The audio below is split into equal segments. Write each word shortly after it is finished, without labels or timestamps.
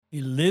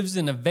He lives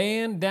in a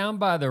van down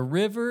by the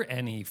river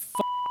and he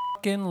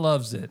fucking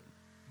loves it.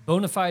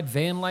 Bonafide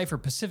van lifer,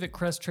 Pacific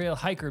Crest Trail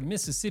hiker,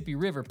 Mississippi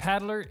River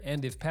paddler,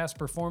 and if past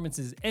performance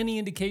is any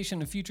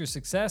indication of future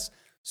success,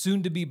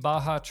 soon to be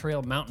Baja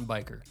Trail mountain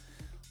biker.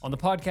 On the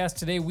podcast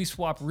today, we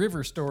swap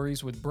river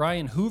stories with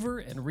Brian Hoover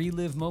and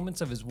relive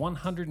moments of his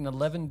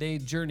 111-day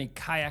journey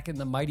kayaking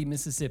the mighty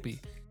Mississippi.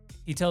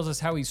 He tells us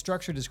how he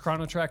structured his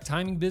Chronotrack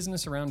timing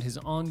business around his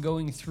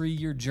ongoing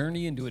 3-year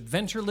journey into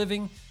adventure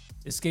living,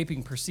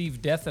 escaping perceived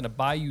death in a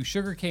bayou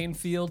sugarcane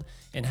field,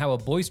 and how a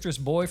boisterous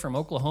boy from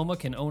Oklahoma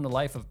can own a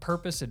life of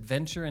purpose,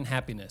 adventure, and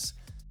happiness.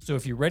 So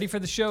if you're ready for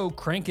the show,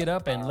 crank it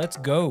up and let's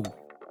go.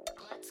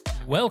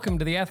 Welcome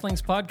to the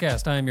Athlinks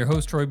Podcast. I am your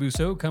host, Troy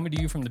Bousseau, coming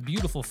to you from the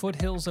beautiful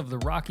foothills of the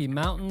Rocky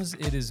Mountains.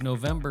 It is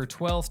November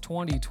 12th,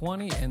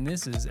 2020, and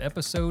this is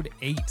episode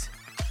 8.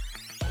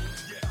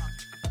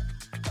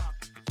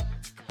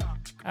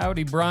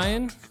 Howdy,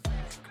 Brian.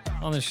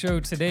 On the show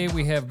today,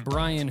 we have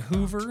Brian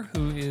Hoover,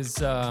 who is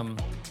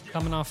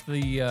coming off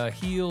the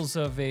heels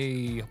of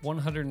a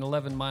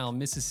 111-mile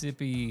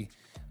Mississippi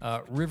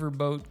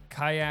riverboat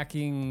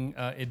kayaking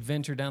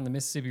adventure down the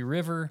Mississippi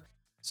River.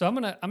 So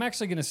I'm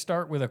actually gonna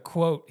start with a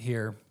quote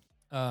here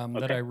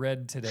that I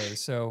read today.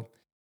 So,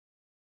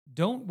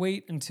 don't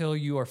wait until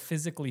you are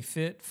physically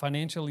fit,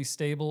 financially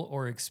stable,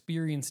 or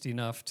experienced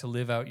enough to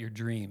live out your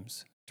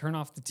dreams. Turn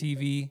off the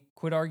TV,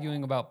 quit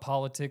arguing about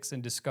politics,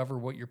 and discover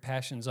what your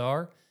passions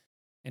are.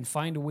 And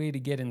find a way to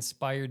get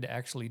inspired to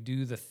actually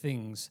do the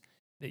things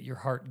that your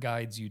heart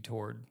guides you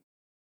toward.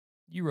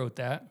 You wrote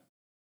that.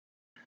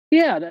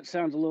 Yeah, that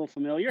sounds a little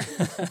familiar.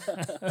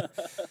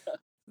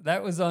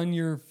 That was on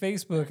your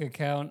Facebook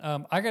account.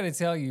 I got to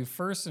tell you,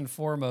 first and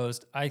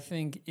foremost, I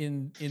think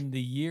in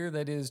the year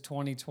that is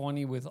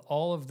 2020, with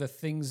all of the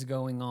things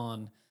going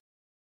on,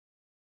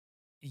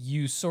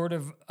 you sort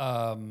of,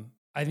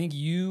 I think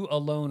you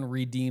alone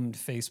redeemed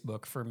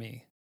Facebook for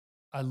me.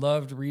 I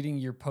loved reading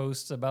your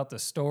posts about the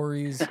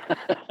stories.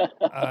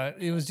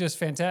 It was just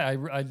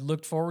fantastic. I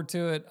looked forward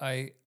to it.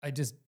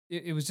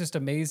 It was just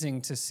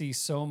amazing to see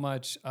so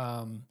much.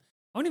 I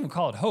don't even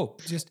call it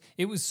hope. Just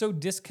it was so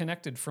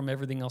disconnected from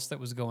everything else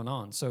that was going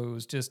on. So it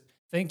was just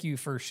thank you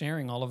for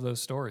sharing all of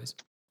those stories.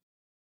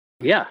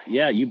 Yeah,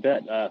 you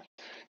bet.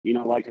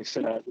 Like I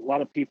said, a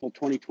lot of people,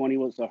 2020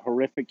 was a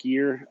horrific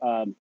year.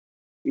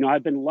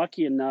 I've been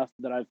lucky enough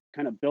that I've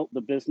kind of built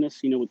the business,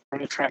 with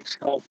Chronotrack's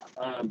help.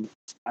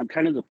 I'm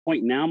kind of the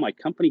point now, my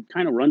company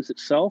kind of runs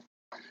itself.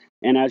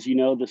 And as you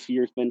know, this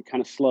year's been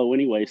kind of slow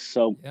anyway.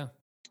 So,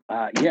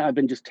 I've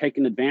been just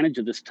taking advantage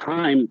of this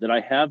time that I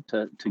have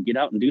to get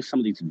out and do some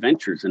of these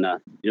adventures. And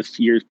this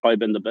year's probably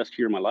been the best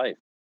year of my life.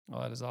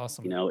 Oh, that is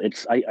awesome.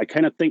 I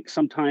kind of think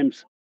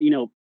sometimes,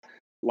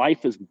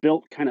 life is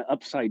built kind of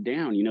upside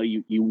down.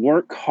 You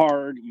work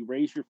hard, you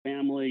raise your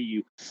family,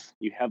 you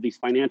have these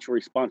financial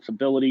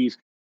responsibilities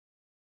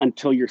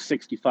until you're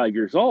 65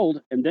 years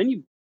old, and then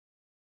you've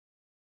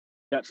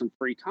got some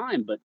free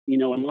time. But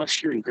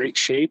unless you're in great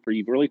shape or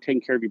you've really taken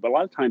care of you, but a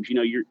lot of times,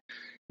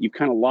 you've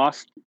kind of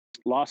lost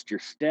your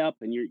step,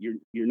 and you're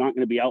not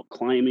going to be out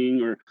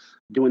climbing or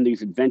doing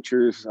these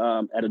adventures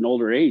at an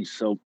older age.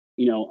 So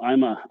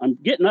I'm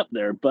getting up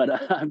there,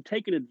 but I'm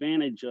taking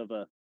advantage of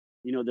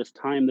this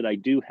time that I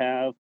do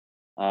have.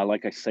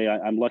 Like I say,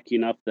 I'm lucky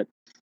enough that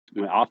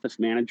my office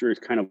manager is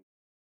kind of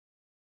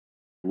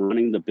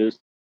running the business.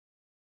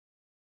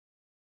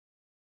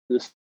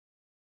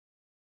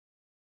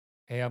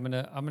 Hey, I'm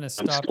gonna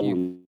stop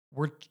you.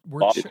 We're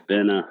we're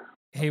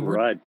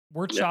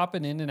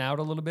chopping in and out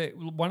a little bit.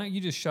 Why don't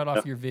you just shut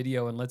off your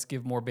video and let's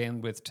give more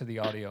bandwidth to the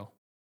audio?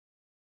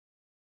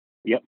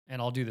 Yep.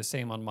 And I'll do the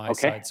same on my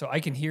side, so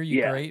I can hear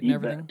you great and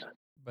everything.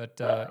 Bet.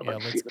 But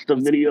let's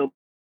video.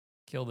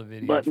 Kill the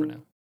video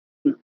button.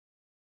 for now.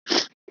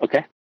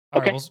 Okay.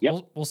 All right.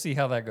 We'll see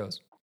how that goes.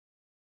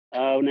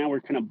 Now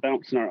we're kind of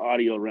bouncing our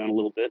audio around a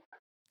little bit.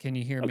 Can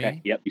you hear me?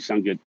 Okay. Yep. You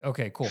sound good.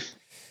 Okay. Cool.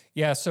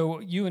 Yeah. So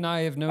you and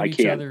I have known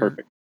each other.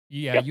 Perfect.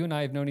 Yeah. Yep. You and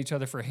I have known each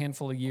other for a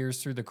handful of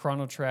years through the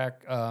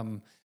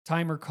Chronotrack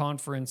Timer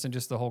Conference and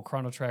just the whole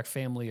Chronotrack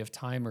family of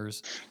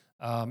timers.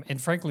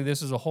 And frankly,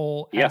 this is a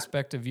whole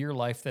aspect of your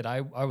life that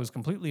I was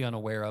completely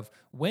unaware of.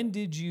 When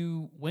did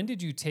you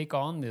take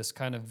on this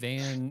kind of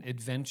van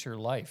adventure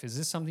life? Is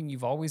this something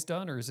you've always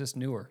done, or is this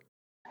newer?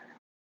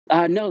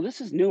 No, this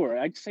is newer.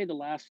 I'd say the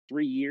last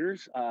 3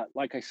 years.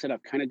 Like I said,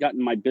 I've kind of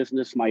gotten my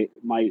business. My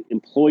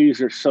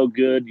employees are so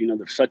good.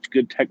 They're such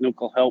good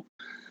technical help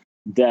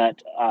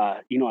that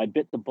I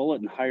bit the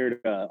bullet and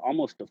hired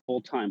almost a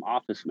full-time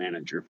office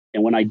manager.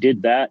 And when I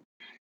did that,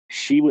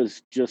 she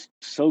was just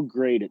so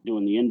great at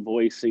doing the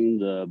invoicing,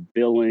 the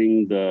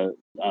billing, the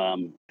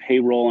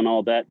payroll, and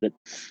all that.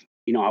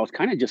 I was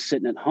kind of just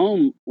sitting at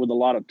home with a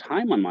lot of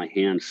time on my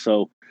hands.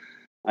 So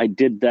I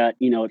did that.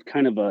 It's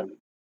kind of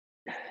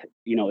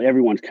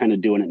everyone's kind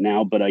of doing it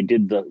now, but I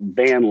did the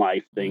van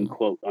life thing,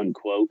 quote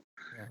unquote,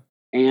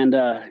 and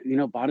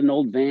bought an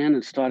old van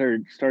and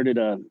started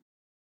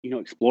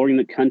exploring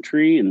the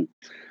country. And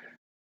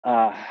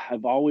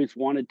I've always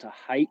wanted to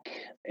hike.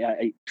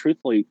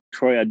 Truthfully,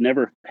 Troy, I'd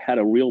never had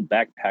a real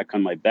backpack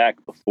on my back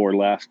before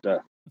last uh,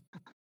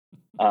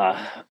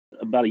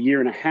 about a year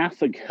and a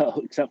half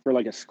ago, except for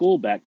like a school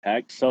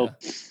backpack. So,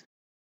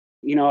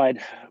 Yeah.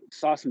 I'd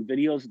saw some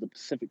videos of the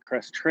Pacific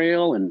Crest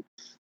Trail and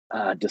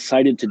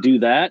decided to do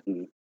that,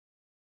 and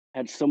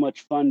had so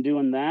much fun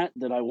doing that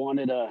that I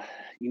wanted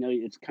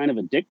it's kind of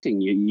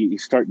addicting. You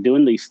start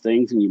doing these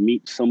things and you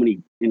meet so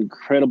many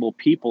incredible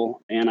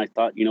people. And I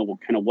thought, well,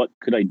 kind of what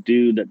could I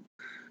do that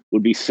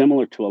would be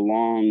similar to a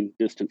long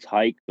distance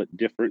hike, but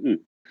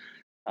different.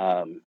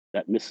 And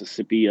that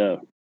Mississippi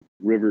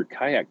River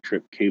kayak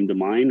trip came to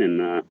mind.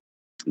 And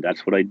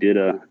that's what I did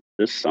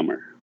this summer.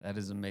 That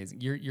is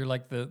amazing. You're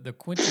like the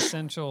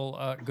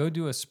quintessential go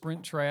do a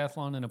sprint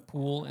triathlon in a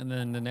pool, and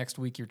then the next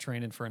week you're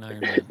training for an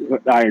Ironman.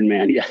 Iron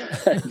Man, yeah,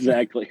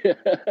 exactly.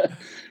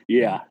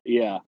 Yeah.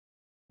 Yeah.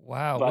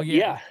 Wow. Well, But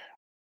yeah.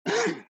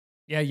 yeah,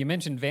 Yeah, you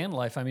mentioned van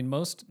life. I mean,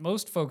 most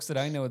folks that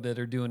I know that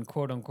are doing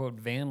quote unquote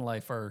van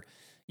life are,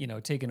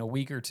 taking a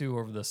week or two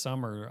over the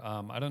summer.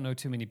 I don't know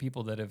too many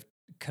people that have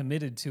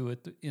committed to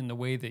it in the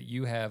way that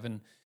you have.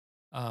 And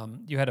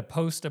you had a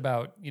post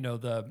about,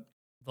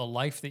 the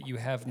life that you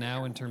have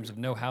now in terms of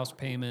no house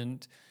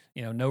payment,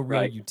 no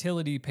real right.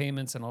 utility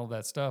payments and all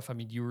that stuff. I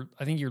mean,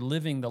 I think you're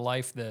living the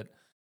life that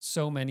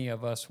so many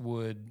of us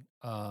would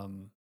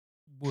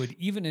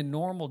even in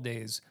normal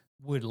days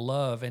would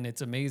love. And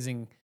it's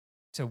amazing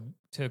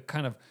to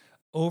kind of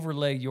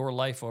overlay your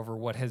life over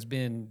what has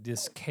been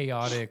this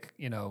chaotic,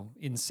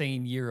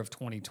 insane year of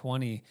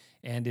 2020.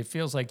 And it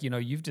feels like,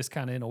 you've just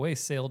kind of in a way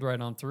sailed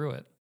right on through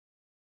it.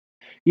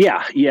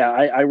 Yeah,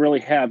 I really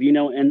have,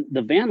 and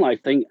the van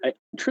life thing,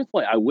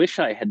 truthfully, I wish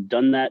I had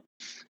done that,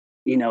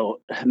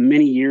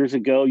 many years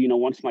ago,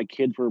 once my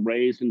kids were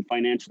raised and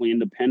financially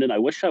independent. I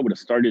wish I would have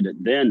started it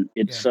then.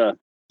 Yeah. It's,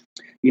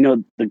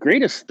 the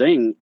greatest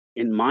thing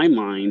in my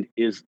mind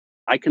is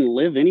I can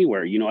live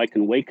anywhere. I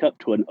can wake up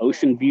to an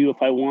ocean view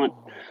if I want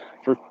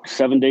for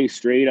 7 days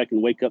straight. I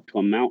can wake up to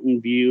a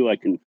mountain view. I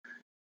can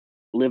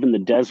live in the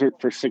desert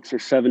for 6 or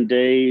 7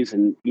 days.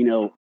 And,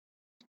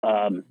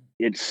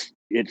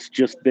 it's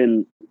just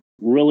been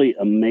really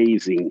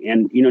amazing.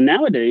 And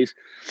nowadays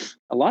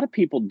a lot of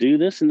people do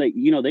this and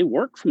they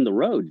work from the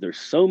road. There's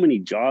so many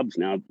jobs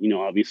now,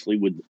 obviously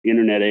with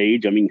internet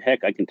age. I mean,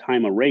 heck, I can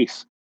time a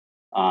race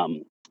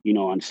um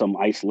on some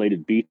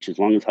isolated beach as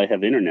long as I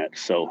have internet.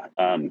 So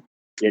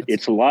That's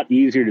it's a lot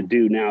easier to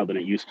do now than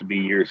it used to be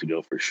years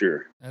ago, for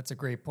sure. That's a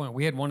great point.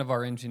 We had one of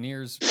our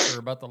engineers for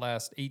about the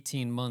last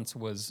 18 months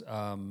was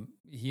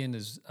he and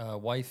his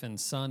wife and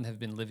son have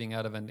been living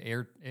out of an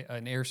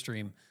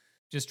airstream,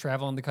 just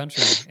traveling the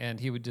country, and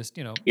he would just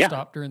Yeah.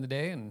 stop during the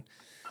day and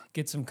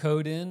get some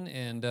code in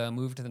and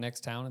move to the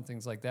next town and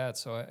things like that.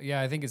 So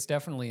yeah, I think it's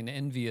definitely an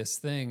envious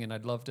thing, and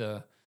I'd love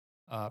to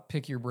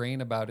pick your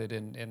brain about it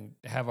and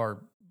have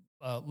our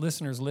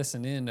listeners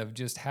listen in of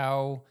just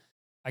how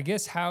I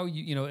guess how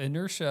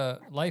inertia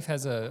life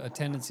has a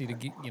tendency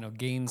to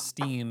gain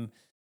steam,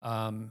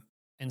 and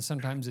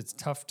sometimes it's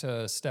tough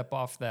to step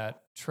off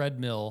that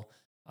treadmill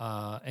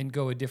and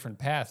go a different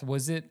path.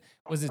 Was it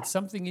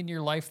something in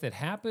your life that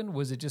happened?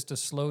 Was it just a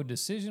slow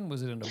decision?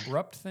 Was it an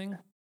abrupt thing?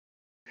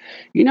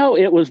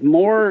 It was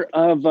more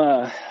of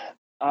a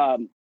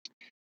um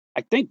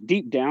I think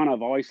deep down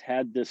I've always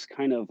had this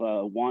kind of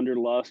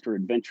wanderlust or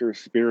adventurous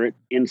spirit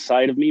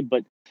inside of me,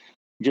 but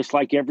just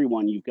like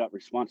everyone, you've got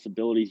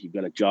responsibilities, you've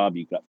got a job,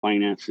 you've got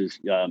finances.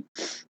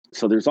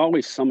 So there's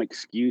always some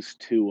excuse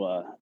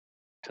to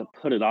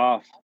put it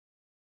off.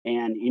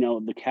 And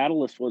the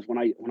catalyst was when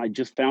I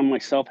just found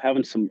myself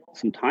having some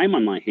time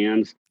on my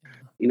hands.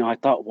 Yeah. I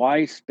thought,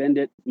 why spend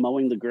it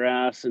mowing the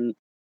grass and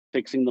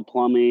fixing the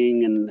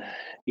plumbing and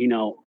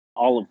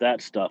all of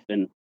that stuff.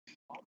 And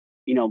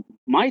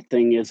my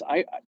thing is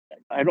I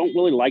don't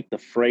really like the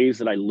phrase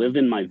that I live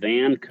in my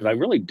van, because I Mhm.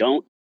 really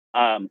don't.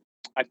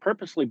 I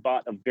purposely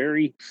bought a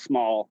very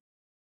small,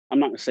 I'm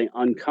not going to say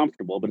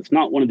uncomfortable, but it's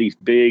not one of these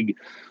big,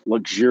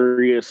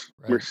 luxurious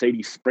Right.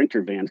 Mercedes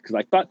Sprinter vans. Because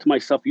I thought to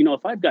myself,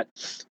 if I've got,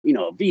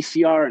 a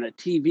VCR and a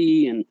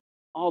TV and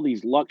all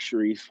these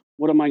luxuries,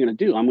 what am I going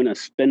to do? I'm going to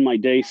spend my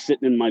day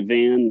sitting in my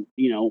van,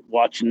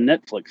 watching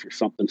Netflix or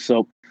something.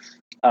 So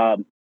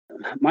um,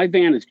 my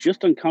van is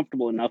just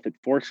uncomfortable enough. It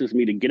forces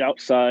me to get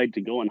outside,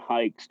 to go on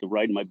hikes, to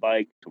ride my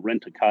bike, to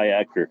rent a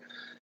kayak, or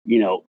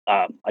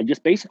I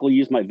just basically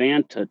use my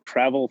van to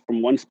travel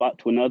from one spot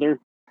to another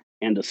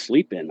and to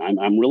sleep in.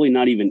 I'm really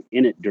not even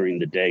in it during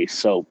the day.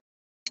 So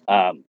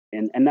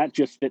and that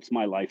just fits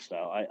my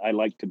lifestyle. I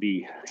like to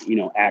be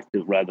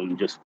active rather than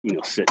just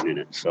sitting in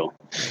it. So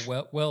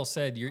Yeah. Well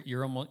said.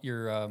 You're almost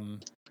you're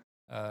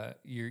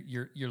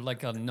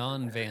like a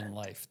non-van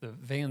life. The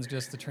van's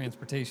just the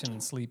transportation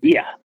and sleeping.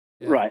 yeah,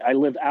 Yeah. right. I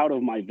live out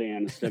of my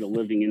van instead of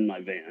living in my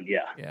van. Yeah,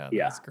 Yeah,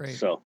 yeah. that's great.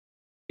 So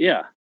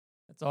yeah,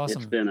 That's it's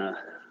awesome. been a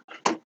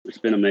it's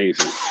been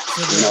amazing.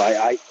 So the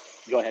I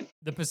go ahead.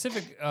 the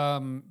Pacific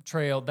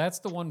Trail, that's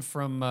the one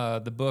from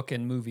the book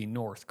and movie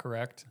North,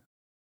 correct?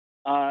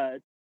 Uh,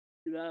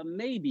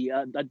 Maybe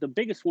the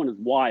biggest one is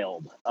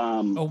Wild.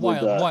 Oh, With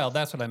Wild, Wild.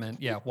 That's what I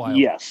meant. Yeah, Wild.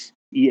 Yes,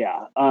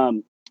 yeah.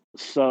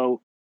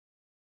 So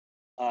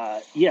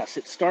yes,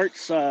 it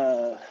starts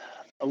a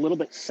little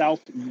bit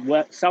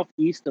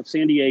southeast of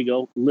San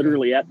Diego, Okay.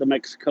 literally at the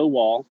Mexico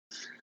Wall.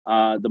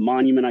 The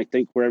monument, I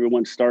think, where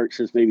everyone starts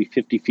is maybe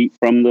 50 feet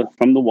from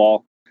the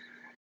wall,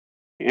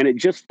 and it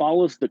just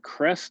follows the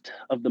crest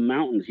of the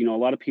mountains. A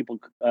lot of people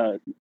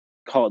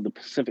call it the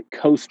Pacific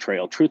Coast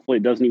Trail. Truthfully,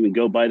 it doesn't even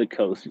go by the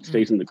coast. It Mm.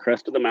 stays in the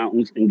crest of the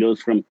mountains and goes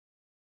from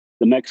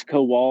the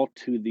Mexico Wall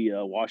to the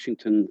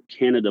Washington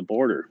Canada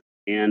border.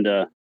 And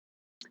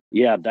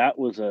yeah, that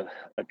was a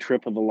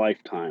trip of a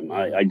lifetime.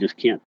 Yeah. I just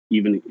can't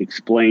even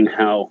explain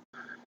how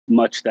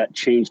much that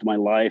changed my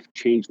life,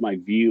 changed my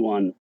view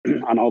on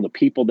on all the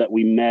people that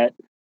we met.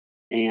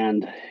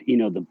 And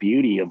the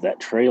beauty of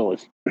that trail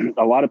is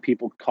a lot of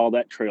people call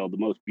that trail the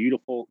most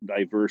beautiful,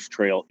 diverse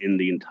trail in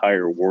the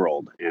entire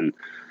world. And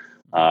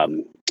Mm.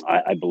 um,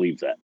 I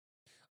believe that.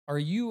 Are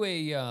you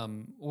a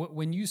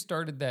when you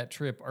started that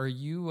trip, are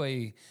you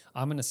a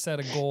I'm going to set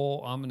a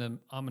goal, I'm going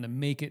to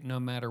make it no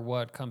matter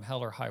what, come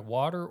hell or high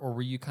water, or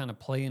were you kind of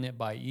playing it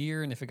by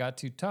ear, and if it got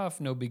too tough,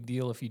 no big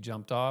deal if you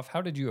jumped off?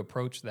 How did you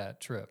approach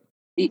that trip?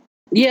 Y-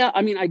 Yeah,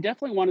 I mean, I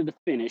definitely wanted to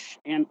finish,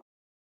 and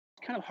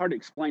it's kind of hard to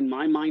explain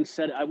my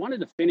mindset. I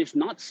wanted to finish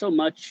not so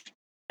much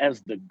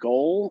as the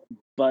goal,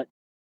 but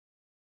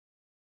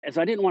as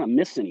I didn't want to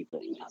miss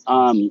anything.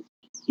 Mm.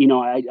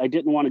 I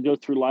didn't want to go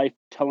through life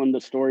telling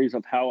the stories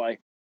of how I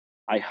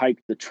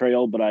hiked the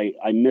trail, but I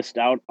missed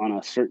out on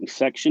a certain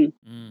section,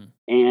 Mm.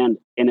 and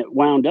it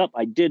wound up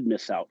I did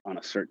miss out on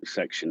a certain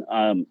section.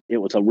 It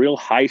was a real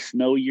high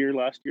snow year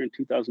last year in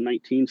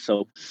 2019,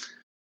 so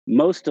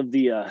most of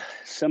the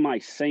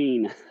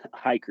semi-sane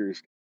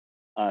hikers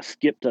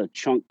skipped a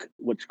chunk,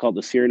 what's called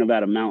the Sierra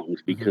Nevada Mountains,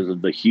 Hmm. because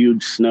of the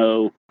huge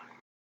snow,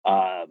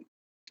 uh,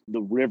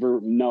 the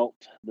river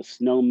melt, the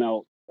snow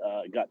melt.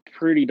 Got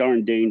pretty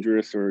darn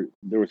dangerous, or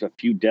there was a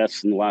few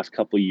deaths in the last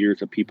couple of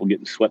years of people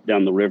getting swept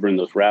down the river in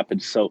those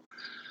rapids. So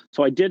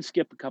I did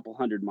skip a couple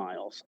hundred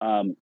miles,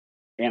 and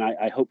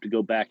I hope to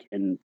go back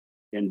and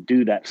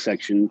do that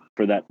section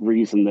for that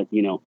reason that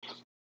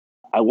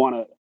I want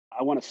to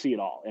I want to see it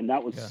all, and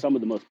that was Yeah. some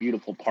of the most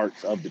beautiful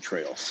parts of the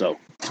trail. So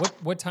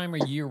What time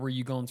of year were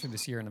you going through the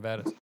Sierra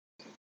Nevadas?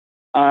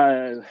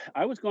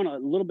 I was going a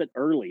little bit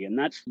early, and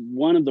that's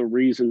one of the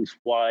reasons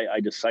why I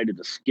decided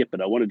to skip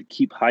it. I wanted to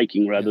keep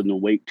hiking rather Yeah. than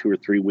wait 2 or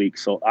 3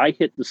 weeks. So I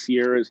hit the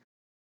Sierras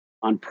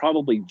on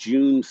probably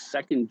June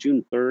 2nd,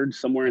 June 3rd,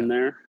 somewhere in Yeah.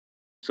 there.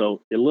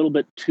 So a little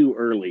bit too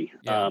early.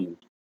 Yeah.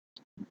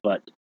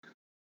 But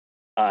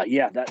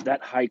yeah,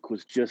 that hike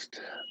was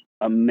just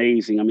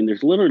amazing. I mean,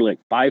 there's literally like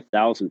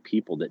 5,000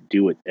 people that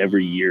do it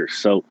every Mm. year.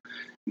 So,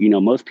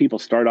 most people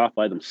start off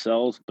by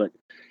themselves, but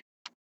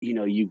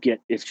you get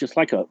it's just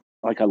like a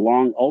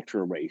long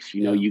ultra race.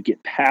 Yeah. You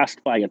get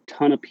passed by a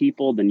ton of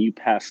people, then you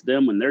pass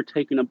them when they're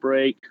taking a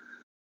break.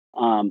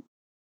 Um,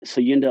 so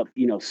you end up,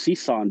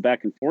 seesawing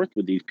back and forth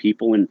with these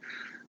people, and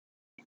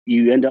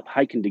you end up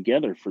hiking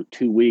together for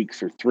 2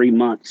 weeks or 3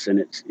 months, and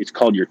it's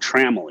called your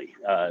tramily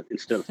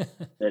instead of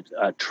it's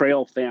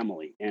trail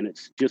family, and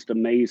it's just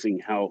amazing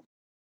how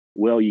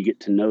well you get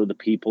to know the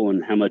people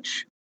and how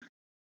much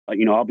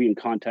I'll be in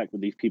contact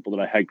with these people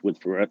that I hiked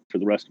with for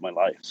the rest of my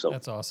life. So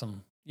That's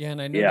awesome. Yeah,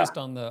 and I yeah. noticed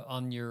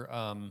on your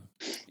I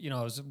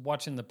was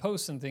watching the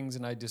posts and things,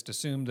 and I just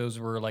assumed those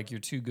were like your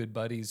two good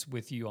buddies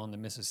with you on the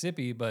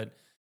Mississippi, but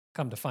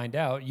come to find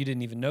out, you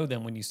didn't even know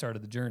them when you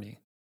started the journey.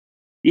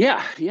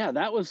 Yeah, yeah,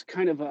 that was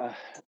kind of a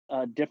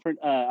different.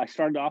 I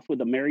started off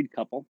with a married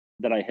couple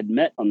that I had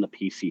met on the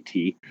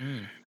PCT.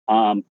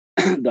 Mm.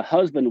 The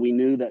husband, we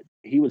knew that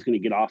he was going to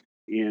get off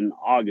in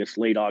August,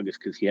 late August,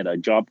 because he had a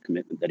job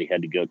commitment that he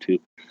had to go to.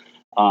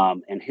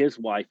 And his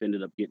wife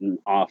ended up getting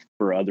off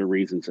for other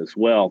reasons as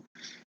well.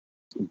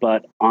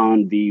 But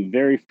on the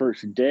very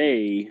first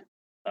day,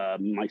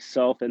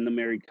 myself and the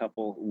married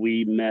couple,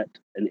 we met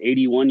an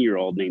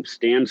 81-year-old named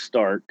Stan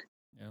Stark,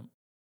 Yeah.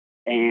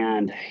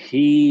 and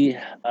he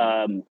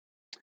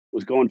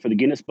was going for the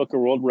Guinness Book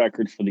of World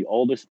Records for the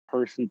oldest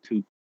person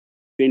to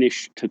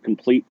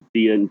complete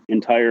the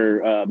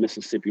entire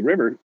Mississippi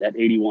River at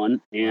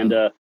 81. And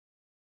Wow.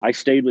 I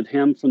stayed with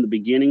him from the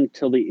beginning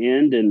till the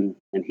end, and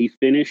he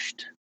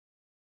finished.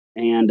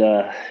 And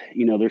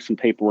there's some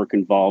paperwork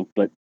involved,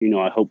 but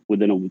I hope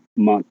within a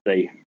month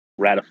they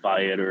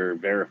ratify it or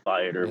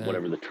verify it or Yeah.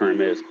 whatever the term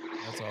is.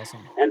 That's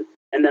awesome.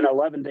 And then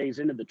 11 days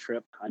into the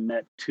trip, I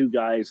met two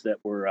guys that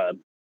were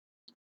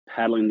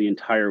paddling the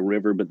entire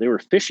river, but they were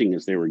fishing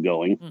as they were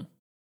going. Mm.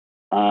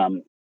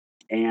 Um,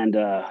 and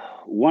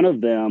one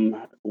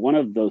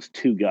of those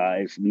two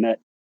guys met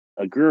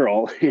a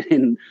girl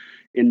in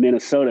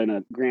Minnesota in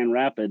a Grand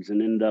Rapids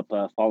and ended up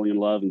falling in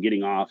love and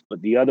getting off.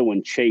 But the other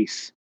one,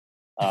 Chase,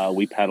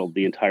 we paddled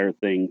the entire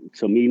thing.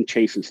 So me and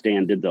Chase and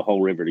Stan did the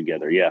whole river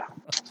together. Yeah,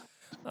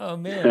 Oh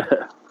man.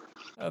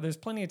 Oh, there's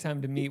plenty of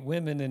time to meet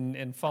women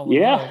and fall in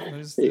yeah, love.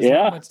 There's not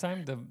yeah. much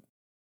time to I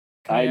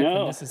kayak the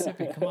know.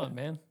 Mississippi. Come on,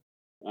 man.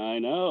 I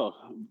know.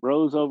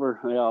 Bros over.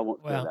 Yeah, I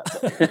won't say Well,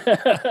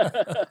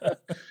 that.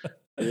 But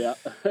Yeah.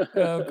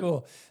 Oh,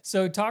 cool.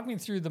 So talk me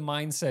through the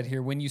mindset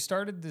here. When you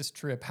started this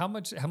trip, how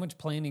much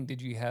planning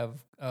did you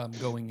have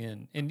going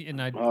in?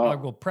 And I Oh,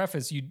 will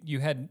preface you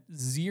had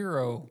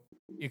zero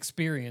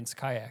experience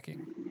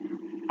kayaking.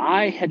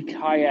 I had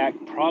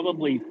kayaked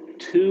probably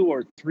 2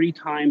 or 3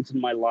 times in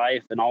my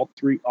life, and all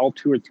 2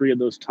 or 3 of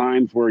those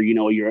times where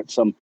you're at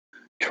some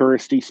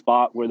touristy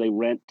spot where they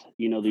rent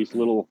these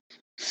little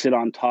sit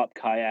on top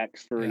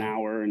kayaks for an Yeah.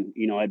 hour, and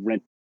I'd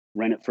rent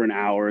it for an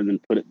hour and then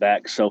put it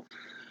back. So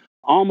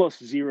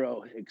almost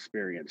zero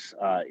experience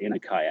in a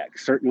kayak.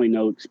 Certainly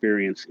no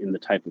experience in the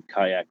type of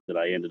kayak that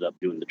I ended up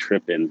doing the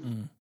trip in.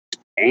 Mm,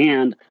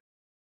 And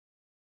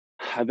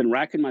I've been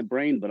racking my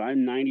brain, but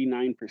I'm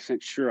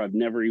 99% sure I've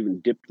never even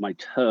dipped my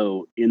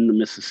toe in the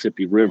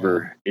Mississippi wow.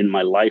 River in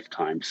my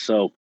lifetime.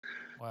 So,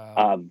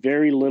 Wow.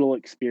 very little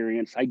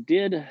experience. I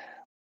did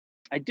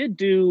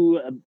do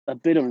a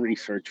bit of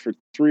research for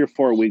 3 or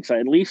 4 weeks. I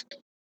at least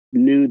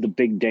knew the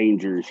big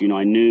dangers.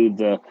 I knew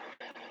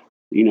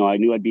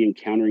I'd be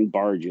encountering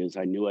barges.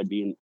 I knew I'd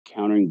be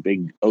encountering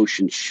big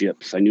ocean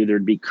ships. I knew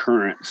there'd be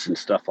currents and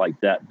stuff like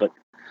that. But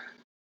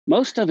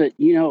most of it,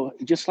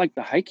 just like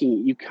the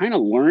hiking, you kind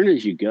of learn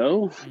as you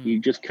go. Mm, You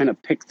just kind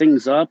of pick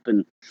things up,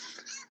 and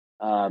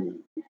um,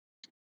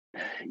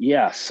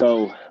 yeah.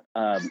 So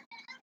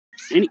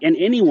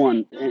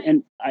anyone,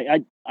 and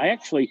I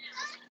actually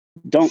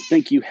don't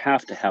think you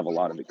have to have a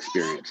lot of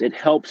experience. It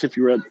helps if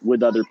you're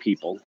with other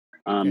people.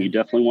 You okay.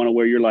 definitely want to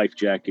wear your life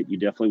jacket. You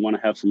definitely want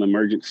to have some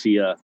emergency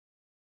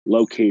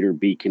locator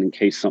beacon in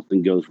case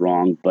something goes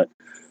wrong. But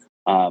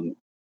um,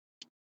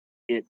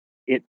 it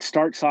it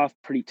starts off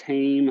pretty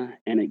tame,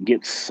 and it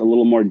gets a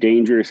little more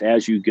dangerous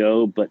as you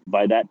go. But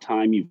by that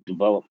time, you've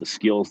developed the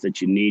skills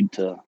that you need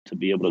to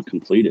be able to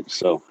complete it.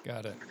 So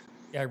Got it.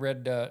 Yeah, I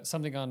read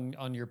something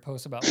on your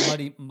post about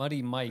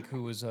Muddy Mike,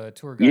 who was a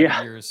tour guide of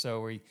yeah, yours. So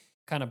where he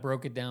kind of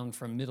broke it down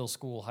from middle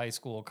school, high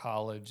school,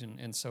 college,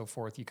 and so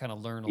forth. You kind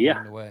of learn yeah,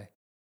 along the way.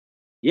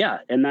 yeah,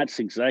 and that's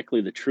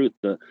exactly the truth.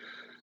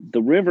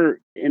 The river,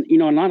 and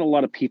not a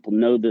lot of people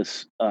know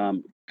this,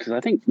 because I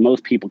think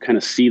most people kind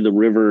of see the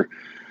river,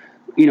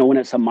 when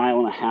it's a mile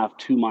and a half,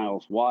 2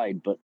 miles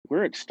wide. But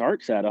where it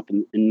starts at up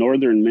in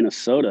northern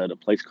Minnesota at a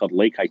place called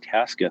Lake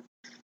Itasca,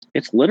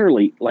 it's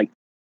literally like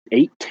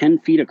 8, 10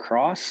 feet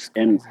across It's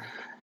and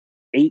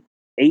crazy.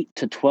 8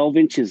 to 12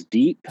 inches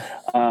deep.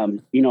 A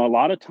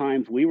lot of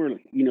times we were,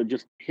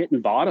 just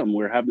hitting bottom.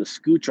 We're having to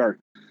scooch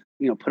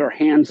put our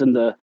hands in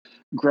the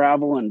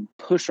gravel and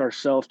push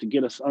ourselves to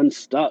get us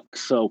unstuck.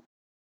 So,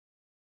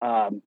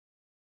 um,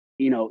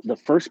 the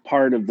first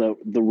part of the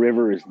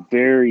river is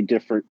very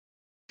different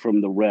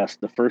from the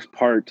rest. The first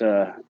part,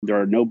 there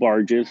are no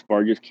barges.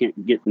 Barges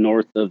can't get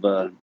north of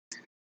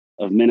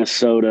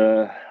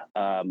Minnesota.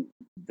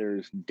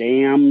 There's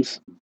dams,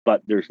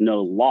 but there's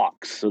no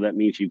locks. So that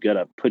means you've got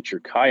to put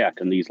your kayak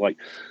in these like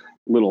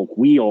little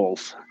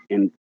wheels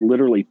and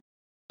literally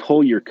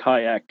pull your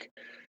kayak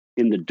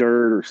in the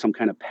dirt or some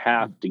kind of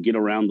path Mm, to get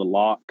around the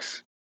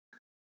locks.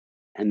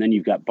 And then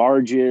you've got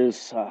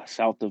barges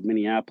south of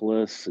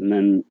Minneapolis, and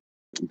then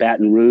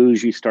Baton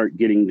Rouge. You start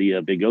getting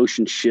the big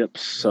ocean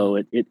ships, yeah. so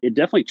it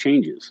definitely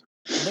changes.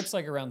 It looks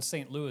like around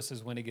St. Louis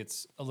is when it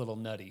gets a little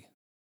nutty.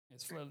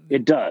 It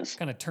It does.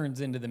 kind of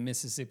turns into the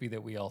Mississippi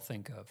that we all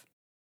think of.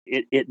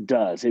 It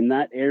does. In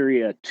that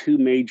area, two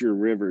major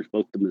rivers,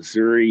 both the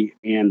Missouri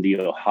and the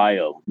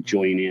Ohio,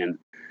 join Mm, in.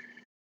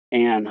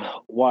 And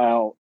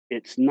while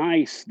it's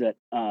nice that,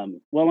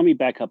 well, let me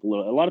back up a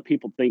little. A lot of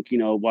people think,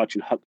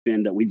 watching Huck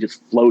Finn, that we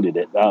just floated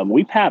it.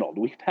 We paddled.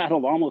 We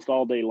paddled almost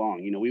all day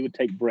long. We would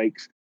take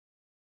breaks,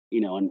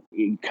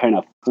 and kind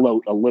of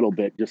float a little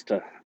bit just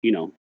to,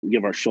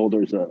 give our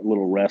shoulders a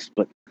little rest.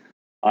 But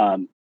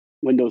um,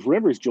 when those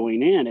rivers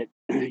join in,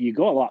 you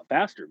go a lot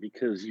faster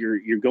because you're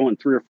going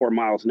 3 or 4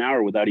 miles an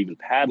hour without even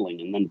paddling,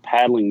 and then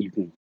paddling you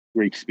can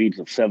reach speeds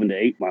of 7 to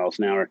 8 miles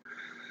an hour.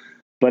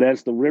 But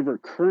as the river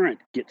current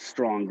gets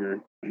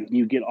stronger,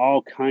 you get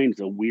all kinds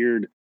of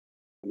weird.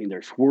 I mean,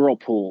 there's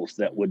whirlpools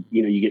that would,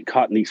 mm, you get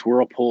caught in these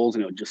whirlpools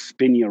and it would just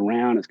spin you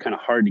around. It's kind of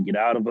hard to get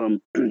out of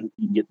them.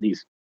 You get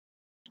these,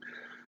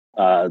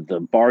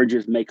 the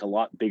barges make a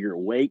lot bigger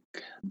wake,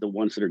 the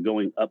ones that are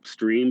going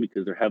upstream,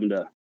 because they're having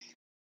to,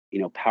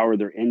 power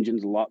their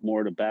engines a lot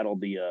more to battle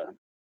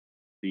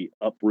the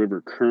upriver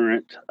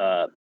current.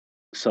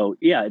 So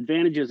yeah,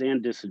 advantages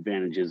and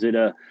disadvantages.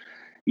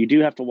 You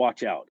do have to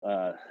watch out.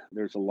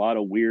 There's a lot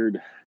of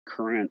weird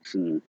currents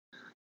and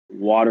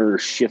water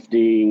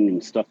shifting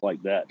and stuff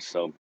like that.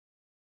 So,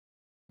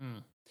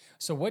 mm.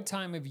 So, what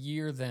time of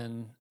year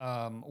then?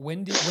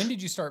 When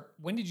did you start?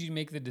 When did you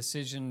make the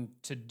decision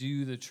to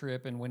do the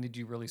trip, and when did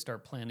you really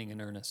start planning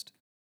in earnest?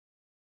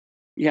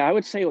 yeah, I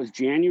would say it was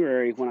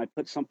January when I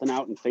put something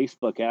out in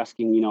Facebook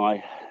asking,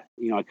 I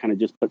kind of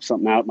just put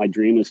something out. My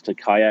dream is to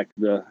kayak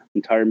the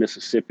entire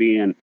Mississippi,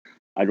 and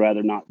I'd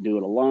rather not do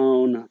it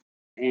alone.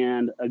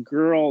 And a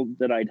girl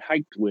that I'd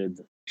hiked with,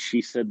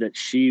 she said that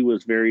she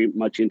was very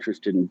much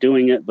interested in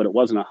doing it, but it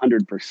wasn't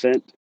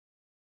 100%.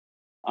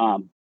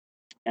 Um,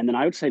 and then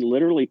I would say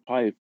literally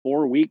probably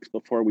 4 weeks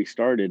before we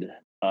started,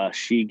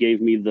 She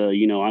gave me the,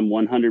 I'm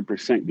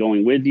 100%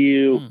 going with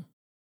you. Mm,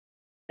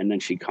 And then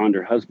she conned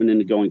her husband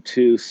into going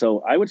too.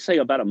 So I would say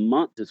about a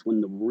month is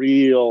when the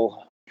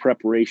real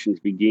preparations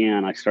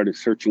began. I started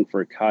searching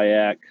for a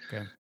kayak,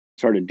 okay.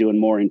 started doing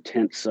more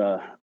intense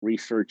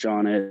research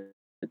on it,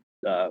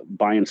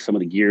 buying some of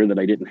the gear that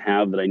I didn't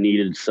have that I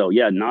needed. So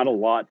yeah, not a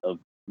lot of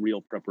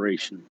real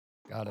preparation.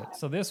 Got it.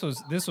 So this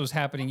was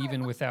happening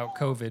even without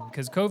COVID,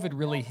 because COVID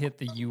really hit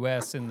the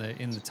U.S. in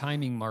the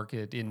timing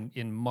market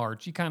in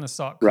March. You kind of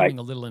saw it Right, coming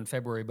a little in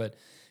February, but right,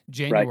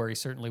 January,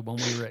 certainly when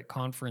we were at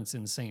conference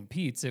in St.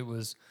 Pete's, it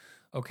was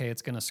okay.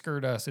 It's going to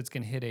skirt us. It's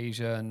going to hit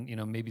Asia, and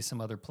maybe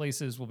some other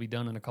places will be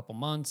done in a couple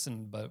months.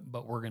 And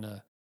but we're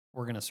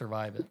gonna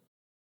survive it.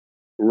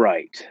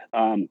 right.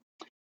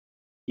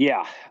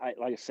 Yeah,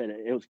 like I said,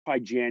 it was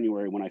probably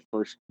January when I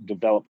first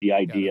developed the Got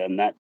it. idea, and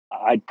that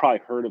I'd probably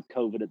heard of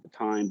COVID at the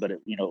time, but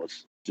it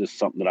was just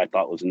something that I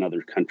thought was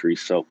another country.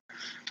 So,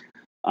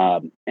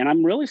 and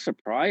I'm really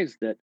surprised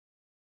that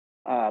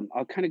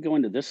I'll kind of go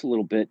into this a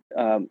little bit,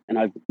 and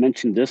I've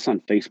mentioned this on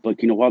Facebook.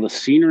 While the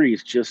scenery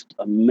is just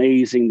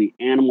amazing, the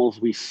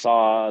animals we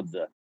saw,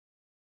 the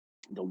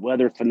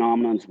weather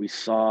phenomenons we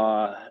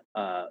saw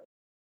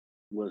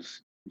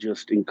was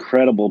just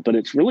incredible. But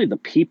it's really the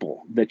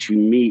people that you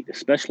meet,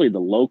 especially the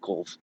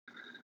locals.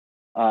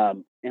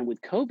 And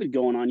with COVID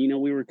going on,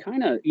 we were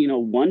kind of,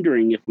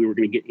 wondering if we were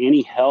going to get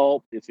any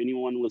help, if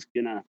anyone was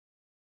going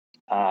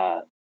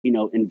to,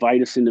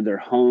 invite us into their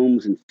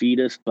homes and feed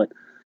us. But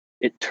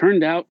it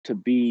turned out to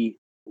be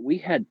we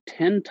had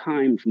 10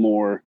 times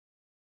more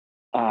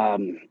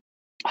um,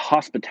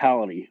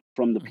 hospitality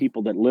from the Mm,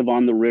 people that live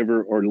on the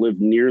river or live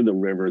near the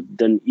river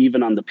than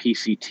even on the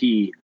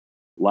PCT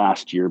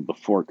last year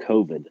before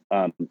COVID.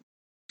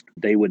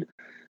 They would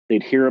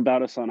they'd hear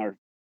about us on our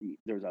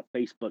there's a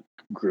Facebook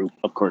group.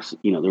 Of course,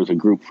 there's a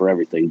group for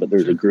everything, but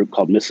there's a sure. group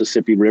called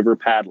Mississippi River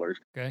Paddlers.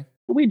 Okay.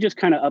 We just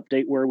kind of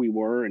update where we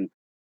were, and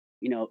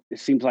it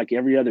seems like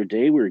every other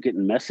day we were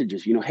getting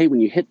messages. Hey, when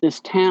you hit this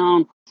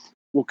town,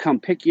 we'll come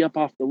pick you up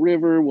off the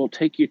river. We'll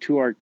take you to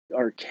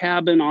our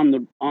cabin on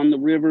the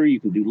river. You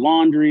can do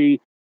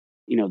laundry.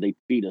 They'd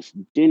feed us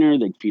dinner.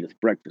 They'd feed us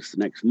breakfast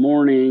the next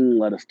morning.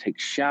 Let us take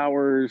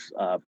showers.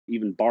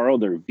 Even borrow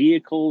their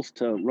vehicles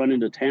to run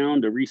into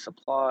town to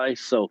resupply.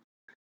 So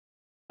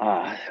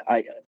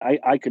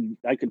I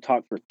could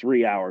talk for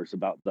 3 hours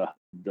about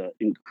the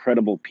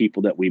incredible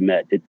people that we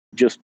met. It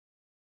just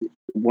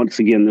once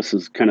again, this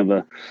is kind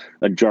of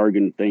a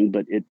jargon thing,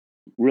 but it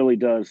really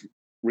does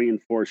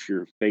reinforce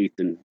your faith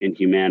in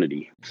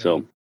humanity. Yeah.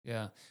 So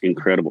Yeah.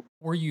 incredible.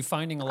 Were you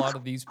finding a lot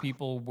of these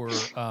people were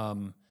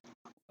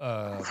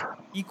uh,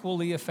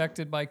 equally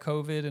affected by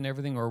COVID and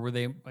everything, or were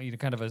they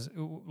kind of as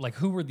like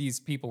who were these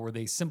people? Were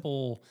they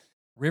simple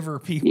river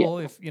Yeah, people,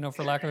 if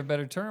for lack of a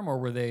better term, or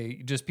were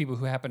they just people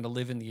who happen to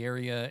live in the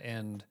area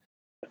and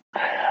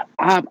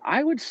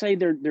I would say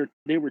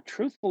they were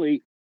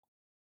truthfully.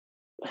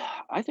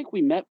 I think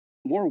we met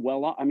more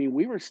well off. I mean,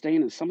 we were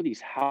staying in some of these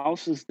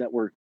houses that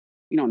were,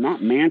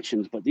 not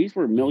mansions, but these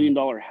were Mhm. $1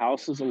 million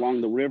houses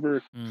along the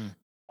river. Mm,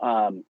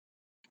 Um,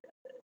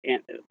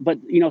 and but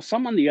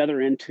some on the other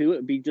end too.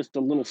 It'd be just a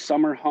little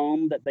summer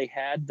home that they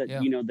had that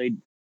yeah,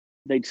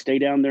 they'd stay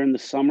down there in the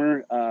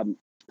summer.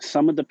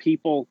 Some of the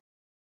people,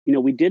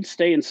 we did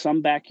stay in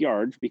some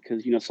backyards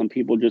because some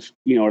people just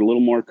are a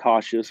little more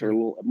cautious or a sure.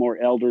 little more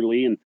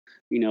elderly, and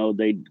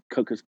they'd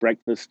cook us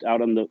breakfast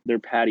out on their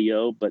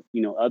patio. But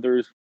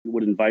others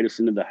would invite us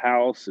into the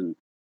house, and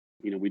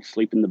we'd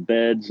sleep in the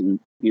beds and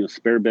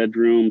spare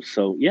bedrooms.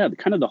 So yeah,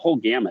 kind of the whole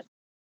gamut.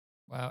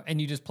 Wow.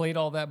 And you just played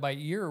all that by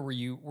ear, or were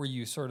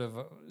you sort of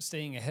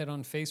staying ahead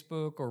on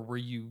Facebook, or were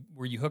you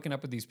hooking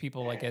up with these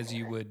people like as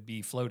you would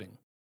be floating?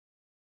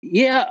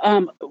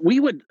 Yeah, we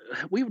would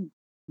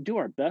do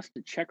our best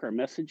to check our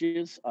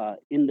messages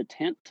in the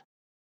tent,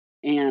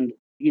 and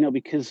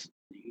because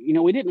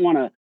we didn't want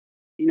to.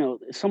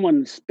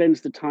 Someone spends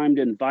the time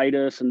to invite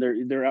us, and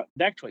they're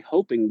actually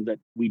hoping that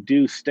we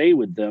do stay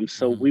with them.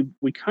 So Hmm.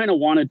 we kind of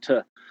wanted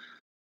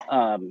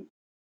um,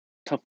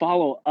 to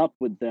follow up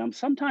with them.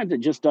 Sometimes it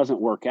just doesn't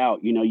work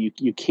out.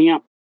 You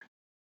camp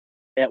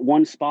at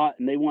one spot,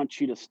 and they want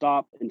you to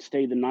stop and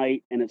stay the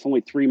night, and it's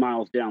only 3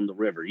 miles down the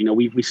river.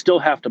 We still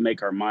have to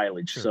make our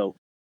mileage. Sure. So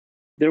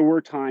there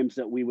were times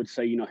that we would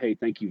say, hey,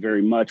 thank you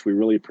very much. We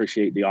really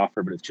appreciate the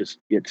offer, but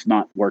it's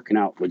not working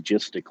out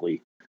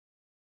logistically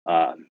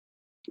um,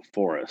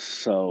 for us.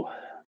 So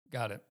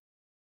Got it.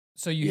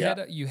 So you yeah,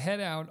 head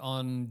out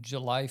on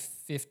July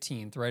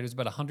 15th, right? It was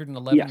about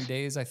 111 yes,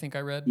 days, I think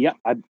I read. yeah,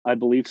 I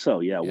believe so.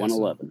 Yeah, Yeah, so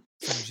 111.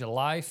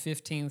 July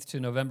 15th to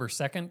November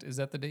 2nd, is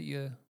that the date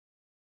you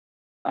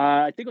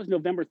I think it was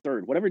November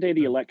 3rd. Whatever day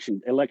the or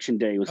election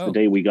day was, the Oh,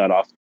 day we got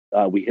off.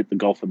 We hit the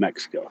Gulf of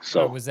Mexico. wow,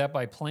 So was that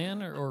by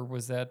plan, or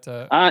was that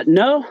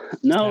no,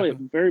 just no, it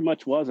happened? very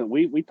much wasn't.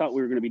 We thought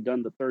we were going to be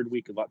done the third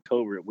week of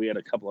October. We had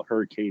a couple of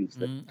hurricanes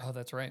that Oh,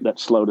 that's right. that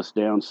slowed us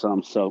down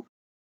some. So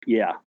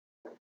yeah,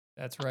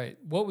 That's right.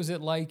 What was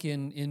it like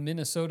in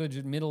Minnesota,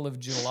 middle of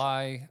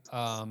July?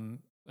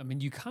 I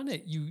mean, you kind of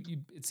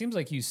it seems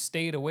like you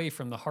stayed away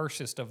from the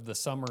harshest of the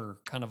summer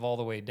kind of all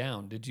the way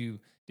down. Did you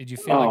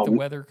feel like the Oh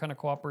weather kind of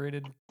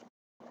cooperated?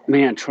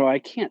 man, Troy, I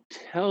can't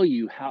tell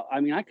you how. I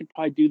mean, I could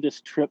probably do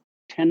this trip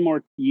 10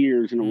 more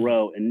years in a Mm.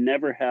 row and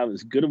never have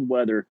as good of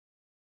weather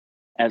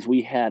as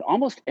we had.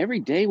 Almost every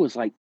day was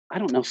like, I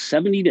don't know,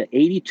 70 to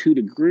 82 Oh,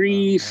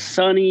 degrees, yeah.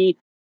 sunny,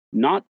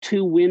 not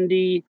too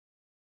windy.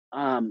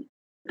 Um,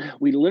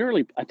 we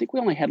literally, I think we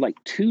only had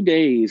like 2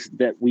 days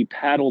that we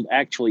paddled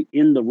actually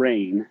in the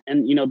rain.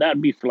 And,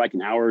 that'd be for like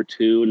an hour or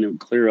two and it would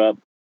clear up.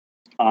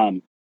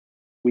 Um,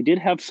 we did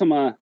have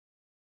some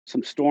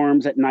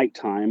storms at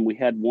nighttime. We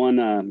had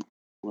one,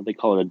 what they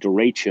call it, a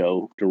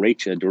derecho,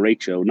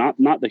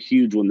 not the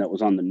huge one that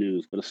was on the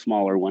news, but a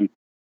smaller one.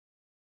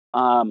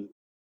 Um,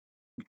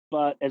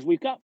 but as we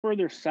got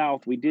further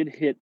south, we did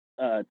hit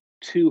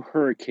two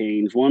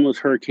hurricanes. One was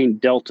Hurricane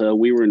Delta.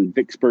 We were in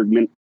Vicksburg,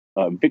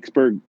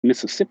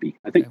 Mississippi.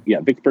 I think, Okay. yeah,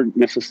 Vicksburg,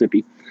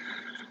 Mississippi,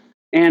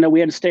 and we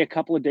had to stay a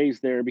couple of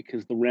days there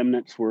because the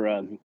remnants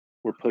were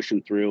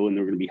pushing through, and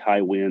there were going to be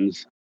high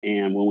winds.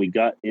 And when we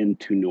got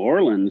into New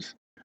Orleans,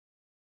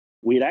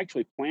 we had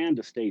actually planned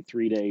to stay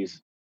 3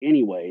 days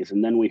anyways,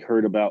 and then we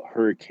heard about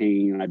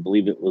Hurricane, I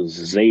believe it was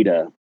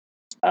Zeta,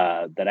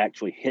 that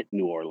actually hit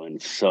New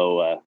Orleans.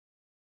 So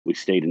we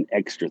stayed an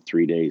extra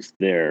 3 days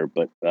there.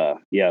 But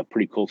yeah,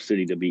 pretty cool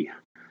city to be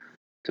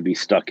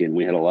stuck in.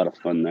 We had a lot of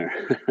fun there.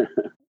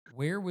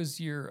 Where was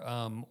your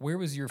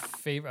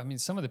favorite? I mean,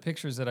 some of the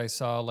pictures that I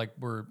saw like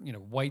were,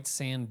 white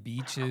sand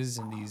beaches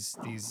and these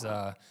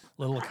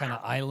little kind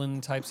of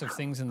island types of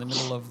things in the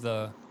middle of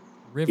the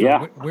river.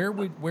 Yeah,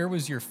 Where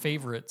was your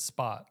favorite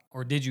spot?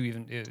 Or did you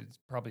even it's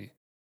probably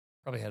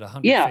had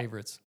 100 yeah.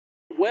 favorites.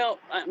 Well,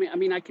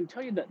 I can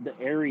tell you that the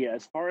area,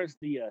 as far as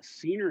the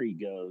scenery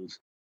goes,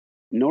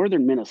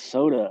 northern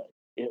Minnesota,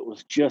 it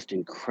was just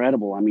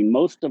incredible. I mean,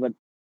 most of it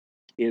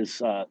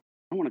is I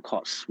don't want to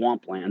call it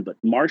swampland, but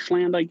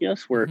marshland, I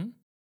guess, where Mhm.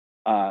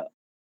 uh,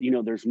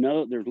 there's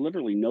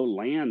literally no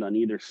land on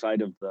either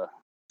side of the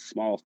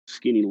small,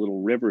 skinny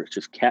little river. It's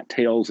just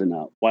cattails and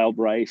wild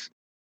rice.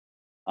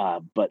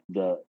 But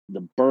the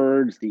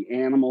birds, the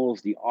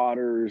animals, the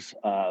otters,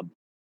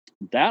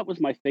 that was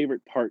my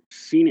favorite part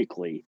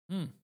scenically.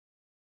 Mm.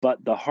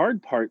 But the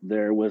hard part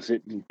there was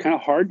it kind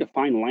of hard to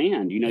find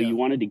land. Yeah. You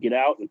wanted to get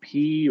out and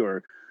pee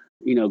or,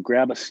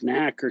 grab a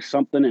snack or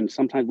something. And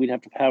sometimes we'd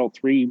have to paddle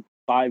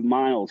 5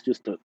 miles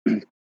just to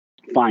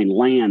find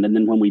land. And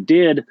then when we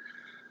did,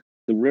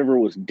 the river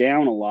was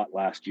down a lot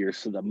last year.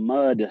 So the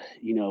mud,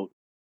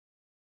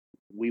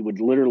 we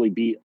would literally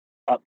be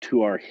up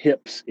to our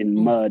hips in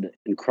Ooh, mud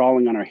and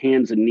crawling on our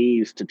hands and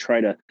knees to try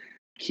to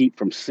keep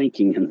from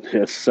sinking in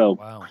this. So,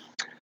 wow.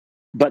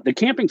 but the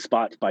camping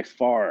spots by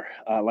far,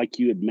 like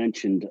you had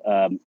mentioned,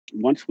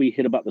 once we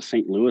hit about the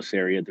St. Louis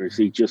area, there's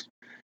these Mhm. just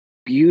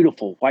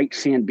beautiful white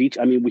sand beach.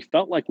 I mean, we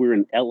felt like we were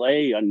in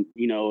LA on,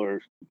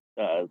 or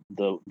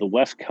the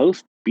West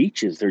Coast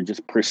beaches. They're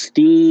just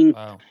pristine,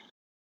 Wow.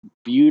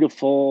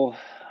 beautiful.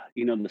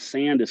 The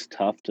sand is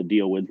tough to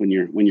deal with when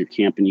you're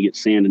camping. You get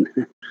sand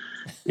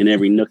in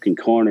every nook and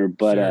corner.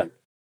 But Sure.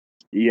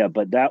 yeah,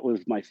 but that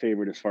was my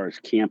favorite as far as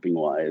camping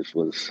wise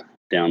was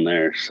down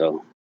there.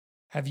 So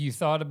Have you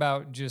thought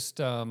about just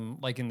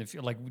like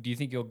like do you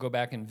think you'll go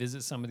back and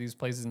visit some of these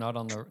places not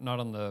on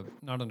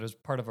as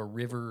part of a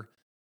river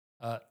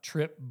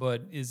trip,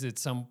 but is it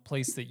some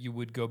place that you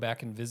would go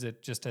back and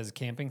visit just as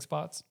camping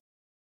spots?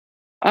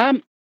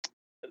 um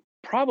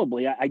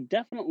probably I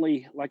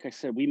definitely, like I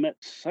said, we met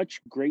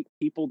such great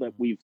people that Mhm.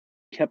 we've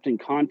kept in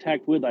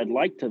contact with. I'd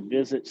like to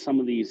visit some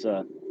of these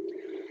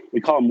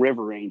we call them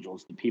river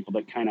angels, the people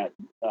that kind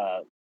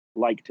of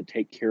like to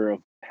take care of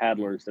Mhm.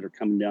 paddlers that are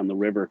coming down the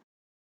river.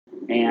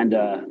 And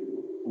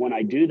when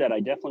I do that, I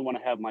definitely want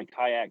to have my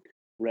kayak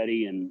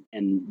ready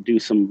and do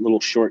some little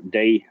short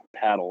day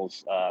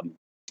paddles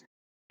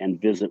and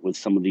visit with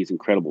some of these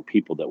incredible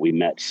people that we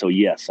met. So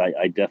yes,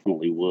 I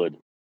definitely would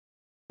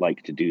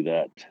like to do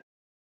that.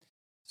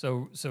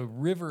 So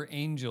river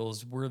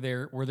angels, were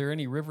there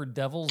any river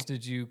devils?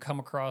 Did you come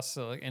across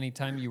any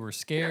time you were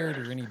scared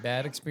or any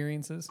bad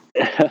experiences?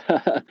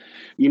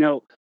 you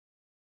know,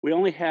 we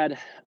only had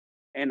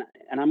and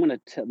I'm gonna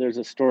tell. There's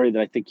a story that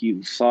I think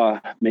you saw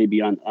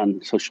maybe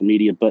on social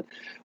media, but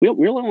we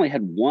really only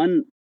had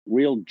one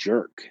real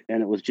jerk,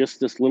 and it was just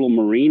this little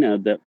marina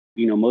that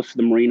most of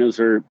the marinas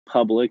are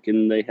public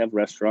and they have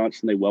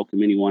restaurants and they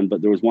welcome anyone.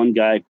 But there was one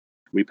guy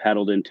we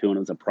paddled into, and it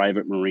was a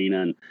private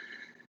marina, and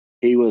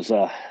he was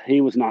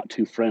not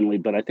too friendly.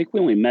 But I think we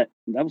only met.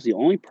 That was the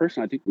only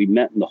person I think we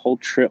met in the whole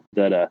trip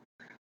that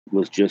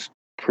was just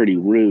pretty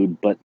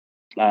rude. But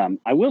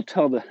I will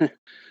tell the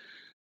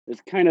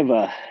it's kind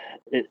of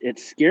it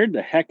scared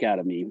the heck out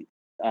of me.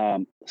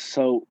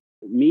 So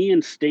me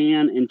and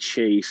Stan and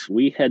Chase,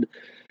 we had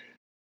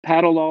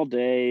paddled all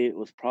day. It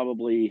was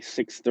probably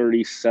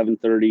 6:30,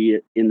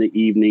 7:30 in the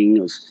evening.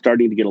 It was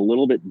starting to get a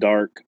little bit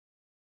dark.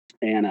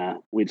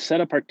 And we'd set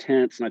up our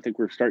tents, and I think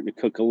we are starting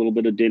to cook a little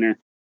bit of dinner.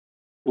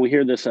 And we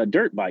hear this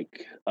dirt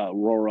bike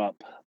roar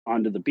up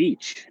onto the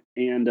beach.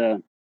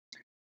 And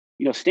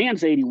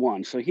Stan's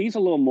 81, so he's a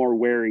little more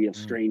wary of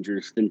Mm.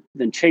 strangers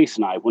than Chase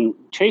and I. When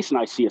Chase and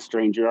I see a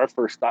stranger, our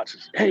first thoughts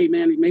is, hey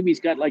man, maybe he's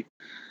got like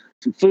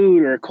some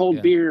food or a cold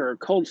Yeah. beer or a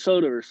cold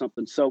soda or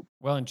something. So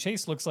Well, and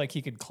Chase looks like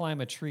he could climb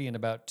a tree in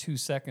about 2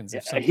 seconds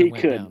if he something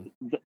went could. down.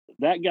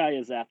 That guy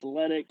is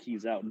athletic.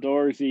 He's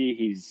outdoorsy.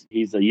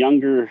 He's a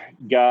younger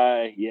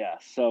guy. Yeah.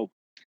 So,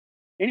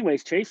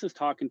 anyways, Chase is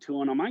talking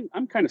to him.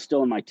 I'm kind of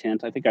still in my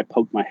tent. I think I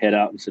poked my head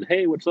out and said,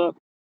 "Hey, what's up?"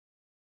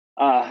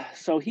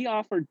 So he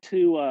offered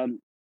to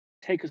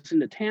take us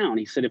into town.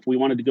 He said if we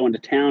wanted to go into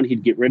town,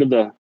 he'd get rid of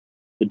the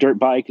dirt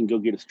bike and go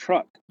get his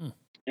truck. Hmm.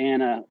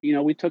 And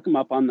we took him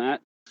up on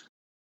that.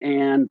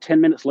 And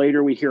 10 minutes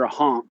later, we hear a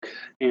honk,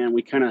 and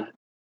we kind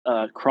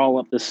of crawl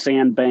up this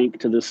sand bank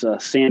to this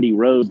sandy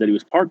road that he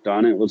was parked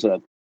on. And it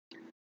wasn't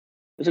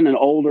an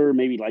older,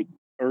 maybe like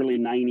early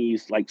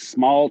 90s, like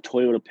small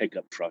Toyota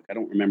pickup truck. I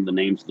don't remember the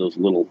names of those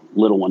little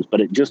ones,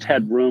 but it just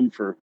had room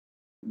for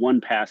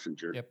one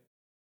passenger. Yep.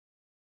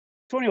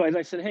 So anyways,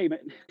 I said, hey, man,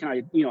 can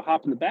I,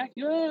 hop in the back?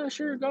 Yeah,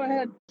 sure, go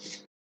ahead.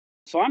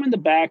 So I'm in the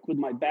back with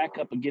my back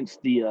up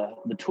against the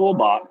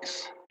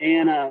toolbox,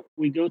 and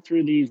we go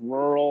through these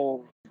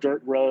rural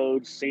dirt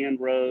roads, sand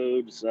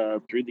roads,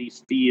 through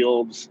these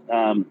fields,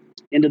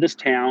 into this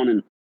town.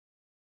 And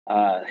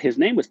his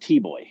name was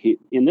T-Boy.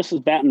 And this is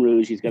Baton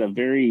Rouge. He's got a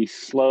very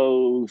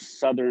slow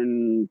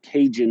Southern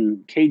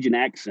Cajun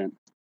accent.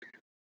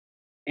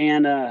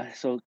 And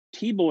so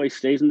T-Boy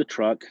stays in the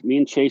truck. Me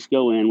and Chase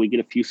go in. We get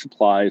a few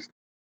supplies.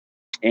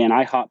 And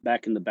I hopped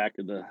back in the back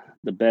of the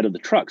bed of the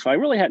truck. So I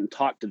really hadn't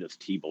talked to this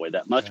T-Boy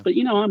that much, but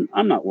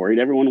I'm not worried.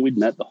 Everyone we'd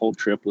met the whole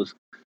trip was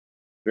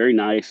very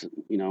nice.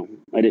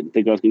 I didn't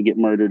think I was going to get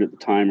murdered at the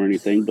time or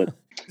anything, but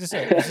is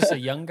this a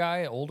young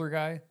guy, older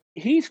guy?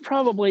 He's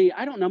probably,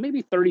 I don't know,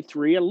 maybe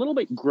 33, a little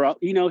bit gruff.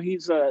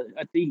 He's I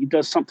think he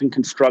does something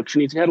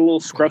construction. He's had a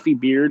little scruffy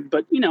beard,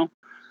 but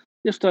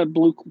just a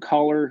blue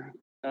collar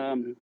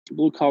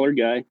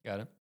guy.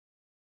 Got it.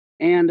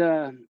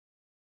 And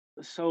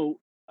so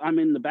I'm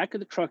in the back of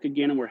the truck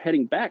again, and we're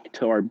heading back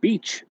to our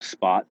beach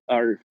spot,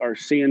 our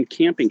sand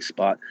camping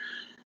spot.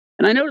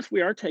 And I noticed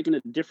we are taking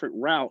a different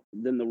route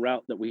than the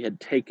route that we had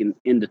taken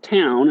into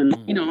town. And,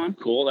 I'm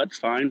cool. That's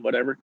fine,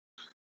 whatever.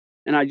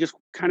 And I just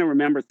kind of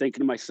remember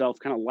thinking to myself,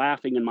 kind of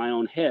laughing in my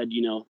own head,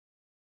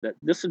 that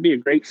this would be a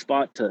great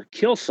spot to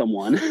kill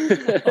someone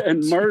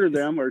and murder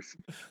them or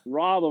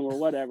rob them or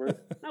whatever.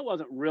 I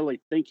wasn't really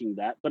thinking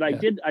that, but I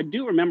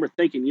do remember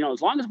thinking,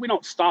 as long as we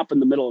don't stop in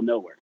the middle of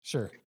nowhere.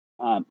 Sure.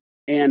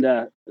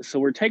 So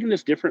we're taking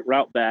this different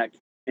route back,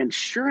 and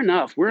sure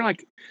enough,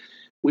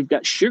 we've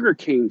got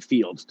sugarcane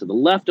fields to the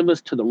left of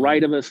us, to the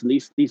right of us, and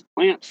these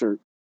plants are,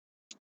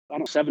 I don't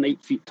know, 7-8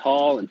 feet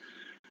tall. And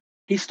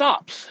he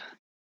stops,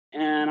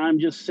 and I'm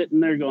just sitting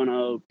there going,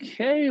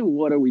 "Okay,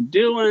 what are we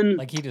doing?"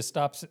 Like he just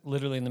stops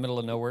literally in the middle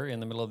of nowhere, in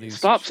the middle of these.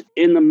 Stops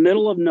in the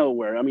middle of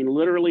nowhere. I mean,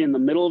 literally in the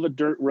middle of a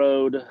dirt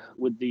road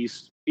with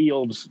these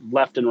fields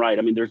left and right.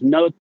 I mean, there's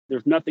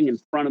nothing in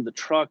front of the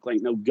truck,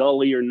 like no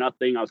gully or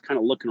nothing. I was kind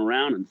of looking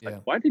around and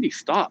like, why did he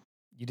stop?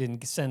 You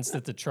didn't sense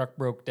that the truck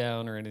broke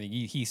down or anything.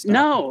 He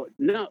stopped.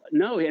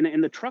 No.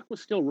 And the truck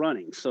was still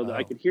running. So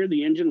I could hear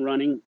the engine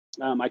running.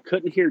 I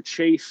couldn't hear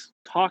Chase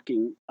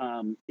talking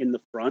in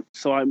the front.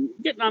 So I'm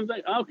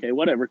like, okay,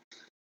 whatever.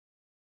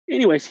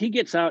 Anyways, he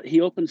gets out.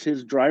 He opens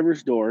his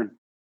driver's door.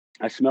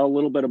 I smell a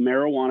little bit of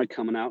marijuana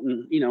coming out,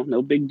 and,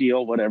 no big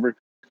deal, whatever.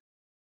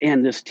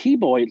 And this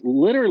T-Boy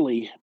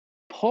literally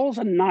pulls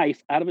a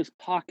knife out of his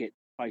pocket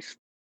by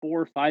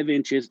 4 or 5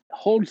 inches,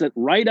 holds it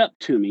right up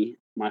to me.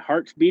 My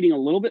heart's beating a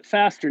little bit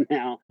faster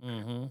now.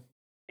 Mm-hmm.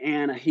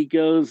 And he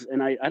goes,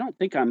 and I don't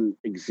think I'm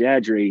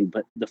exaggerating,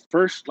 but the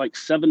first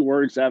 7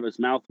 words out of his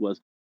mouth was,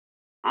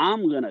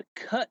 "I'm going to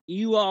cut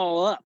you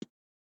all up.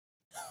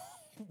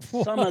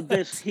 Some of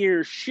this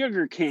here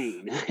sugar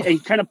cane." And he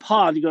kind of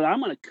paused. He goes, "I'm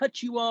going to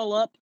cut you all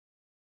up.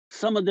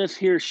 Some of this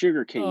here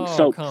sugar cane." Oh,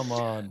 so come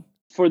on.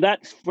 For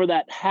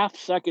that half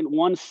second,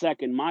 1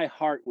 second, my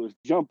heart was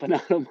jumping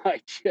out of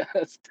my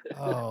chest.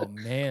 Oh,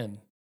 man.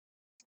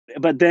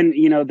 But then,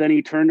 then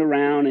he turned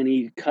around and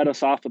he cut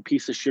us off a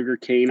piece of sugar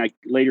cane. I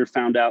later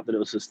found out that it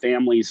was his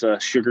family's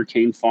sugar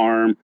cane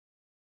farm.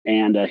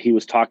 And he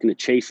was talking to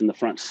Chase in the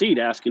front seat,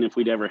 asking if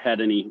we'd ever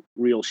had any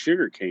real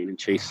sugar cane. And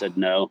Chase said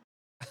no.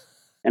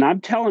 And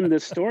I'm telling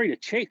this story to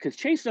Chase because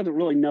Chase doesn't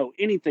really know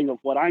anything of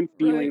what I'm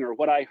feeling or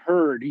what I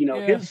heard.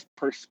 His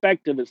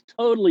perspective is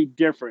totally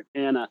different.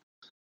 And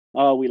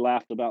we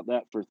laughed about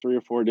that for 3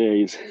 or 4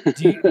 days.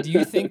 Do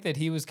you think that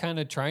he was kind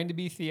of trying to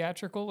be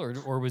theatrical,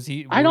 or was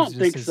he? I don't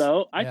think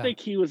so. I think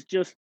he was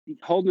just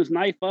holding his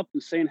knife up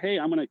and saying, "Hey,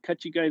 I'm going to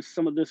cut you guys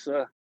some of this,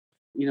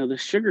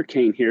 this sugar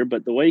cane here."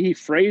 But the way he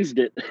phrased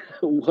it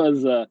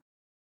was, and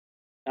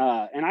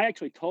I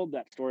actually told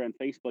that story on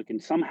Facebook,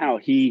 and somehow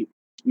he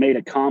made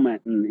a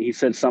comment and he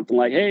said something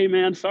like, "Hey,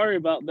 man, sorry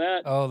about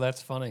that." Oh,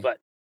 that's funny. But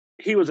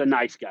he was a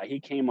nice guy. He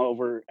came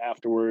over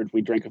afterward. We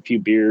drank a few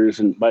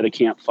beers and by the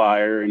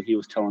campfire, and he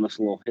was telling us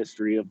a little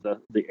history of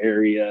the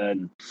area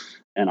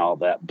and all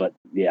that. But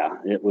yeah,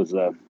 it was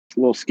a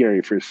little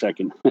scary for a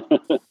second.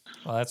 Oh,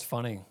 that's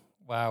funny.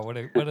 Wow,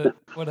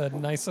 what a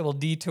nice little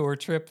detour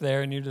trip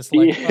there, and you're just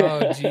like,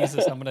 oh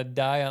Jesus, I'm gonna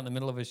die out in the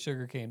middle of a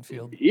sugarcane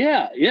field.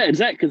 Yeah,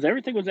 exactly. Because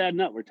everything was adding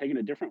up. We're taking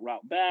a different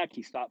route back.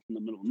 He stops in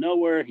the middle of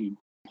nowhere. He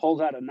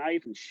pulls out a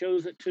knife and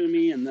shows it to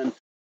me, and then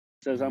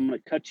says, "I'm Mhm. going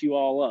to cut you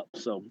all up."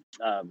 So,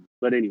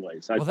 but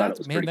anyways, I Well, thought it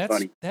was pretty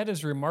funny. that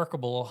is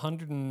remarkable.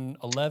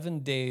 111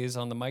 days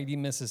on the mighty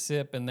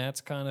Mississippi, and that's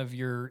kind of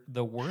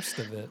the worst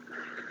of it.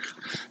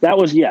 That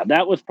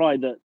was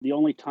probably the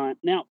only time.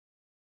 Now,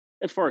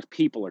 as far as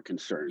people are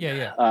concerned,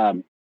 Yeah, yeah.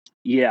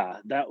 yeah,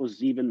 that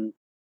was even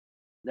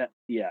that.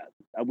 Yeah,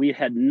 we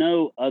had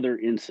no other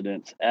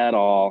incidents at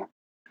all.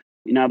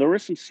 Now there were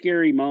some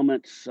scary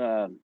moments.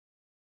 In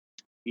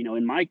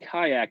my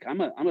kayak,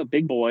 I'm a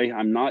big boy.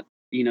 I'm not,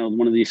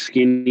 one of these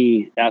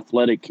skinny,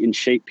 athletic, in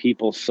shape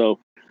people. So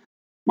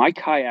my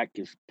kayak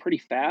is pretty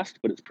fast,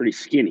 but it's pretty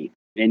skinny.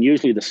 And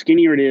usually, the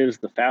skinnier it is,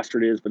 the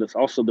faster it is, but it's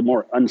also the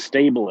more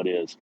unstable it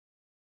is.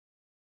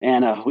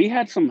 And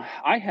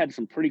I had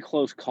some pretty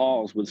close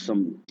calls with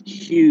some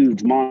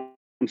huge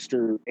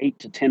monster 8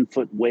 to 10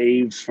 foot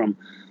waves from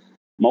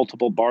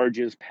multiple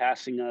barges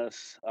passing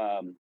us.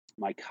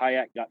 My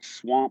kayak got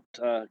swamped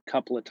a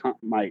couple of times.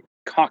 My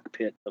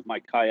cockpit of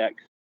my kayak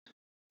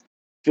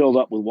filled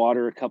up with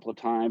water a couple of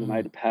times, and I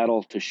had Mm. to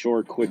paddle to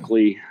shore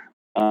quickly.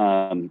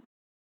 Um,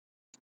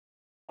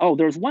 oh,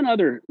 there was one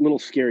other little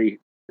scary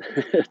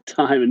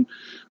time, and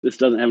this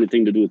doesn't have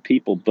anything to do with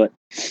people, but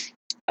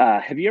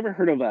have you ever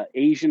heard of a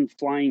Asian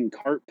flying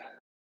carp?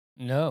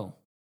 No.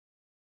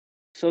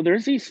 So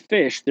there's these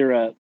fish. They're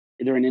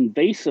an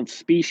invasive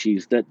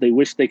species that they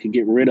wish they could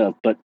get rid of,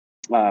 but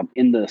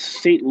in the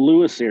St.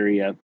 Louis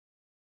area,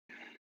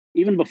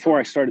 even before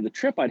I started the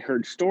trip, I'd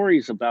heard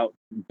stories about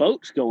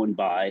boats going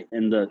by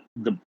and the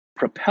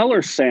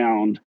propeller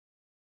sound.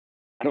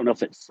 I don't know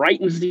if it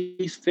frightens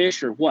these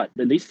fish or what,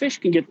 but these fish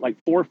can get like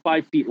 4 or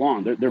 5 feet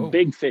long. They're Whoa.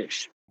 big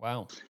fish,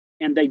 Wow.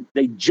 and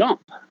they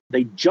jump.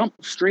 They jump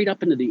straight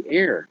up into the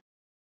air,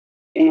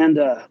 and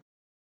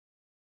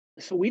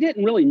so we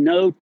didn't really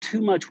know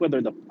too much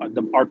whether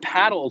our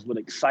paddles would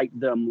excite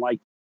them like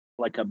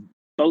a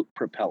boat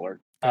propeller.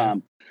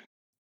 Okay.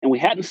 And we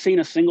hadn't seen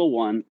a single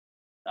one.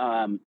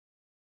 Um,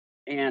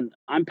 and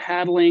I'm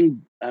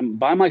paddling. I'm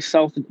by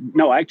myself.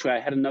 No, actually, I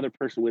had another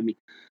person with me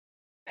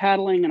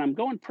paddling, and I'm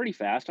going pretty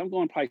fast. I'm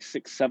going probably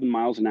 6, 7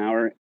 miles an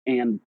hour,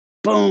 and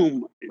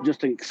boom,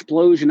 just an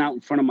explosion out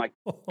in front of my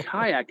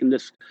kayak, and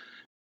this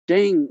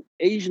dang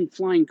Asian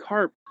flying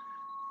carp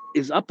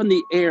is up in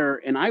the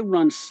air, and I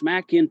run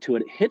smack into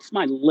it. It hits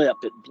my lip.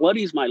 It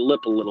bloodies my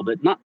lip a little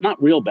bit, not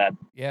real bad,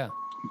 Yeah.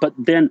 but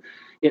then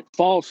it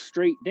falls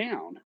straight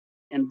down.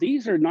 And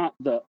these are not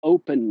the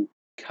open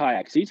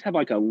kayaks. These have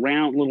like a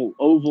round little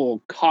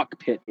oval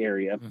cockpit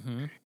area,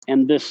 Hmm.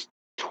 and this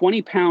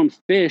 20-pound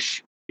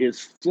fish is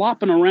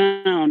flopping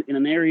around in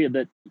an area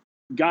that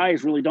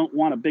guys really don't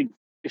want a big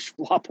fish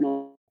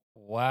flopping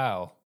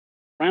Wow.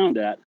 around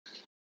at.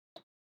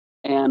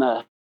 And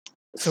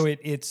So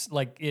it's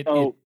like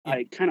so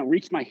I kind of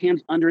reached my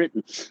hands under it,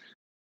 and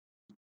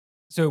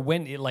so it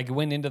went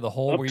into the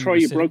hole where you Troy, were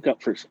you sitting. broke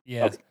up for.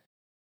 Yes. Okay.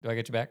 Do I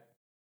get you back?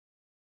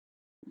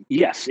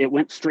 Yes, it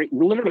went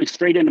literally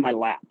straight into my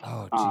lap,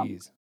 Oh, um,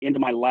 geez. into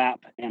my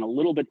lap, and a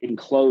little bit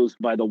enclosed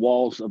by the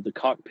walls of the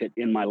cockpit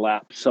in my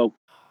lap. So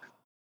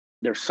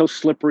they're so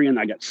slippery, and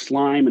I got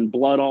slime and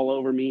blood all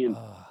over me.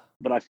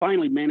 But I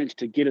finally managed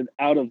to get it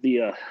out of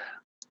the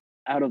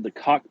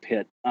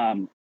cockpit.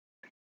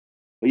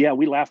 But yeah,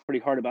 we laughed pretty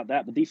hard about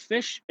that. But these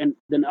fish, and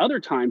then other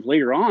times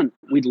later on,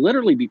 we'd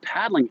literally be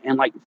paddling, and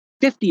like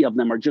 50 of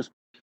them are just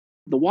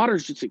the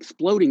water's just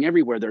exploding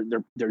everywhere.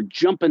 They're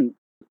jumping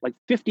like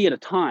 50 at a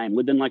time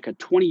within like a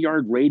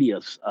 20-yard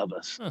radius of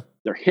us. Huh.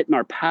 They're hitting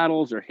our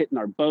paddles, they're hitting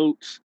our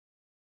boats.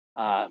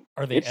 Are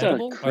they It's a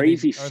edible?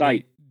 crazy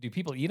sight. Do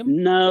people eat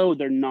them? No,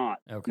 they're not.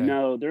 Okay.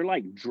 No, they're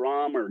like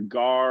drum or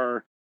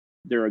gar.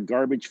 They're a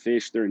garbage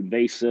fish. They're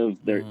invasive.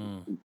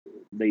 Mm,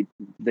 They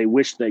they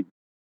wish they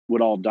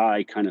would all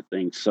die, kind of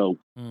thing. So,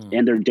 mm.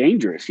 and they're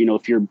dangerous.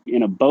 If you're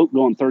in a boat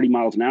going 30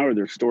 miles an hour,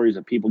 there's stories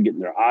of people getting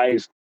their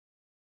eyes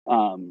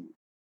um,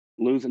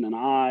 losing an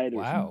eye.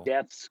 There's Wow.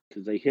 deaths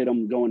because they hit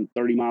them going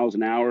 30 miles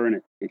an hour,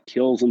 and it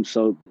kills them.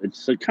 So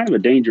it's a kind of a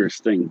dangerous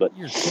thing. But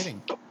You're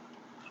kidding.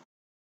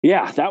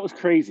 yeah, that was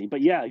crazy.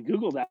 But yeah,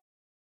 Google that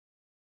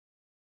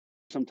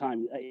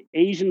sometime.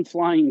 Asian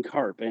flying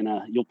carp, and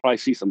you'll probably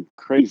see some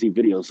crazy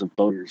videos of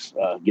boaters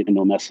getting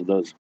into a mess of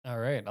those. All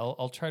right.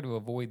 I'll try to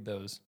avoid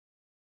those.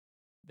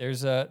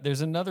 There's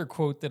another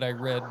quote that I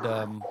read,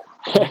 and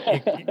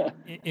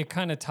it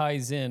kind of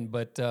ties in,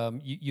 but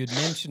you'd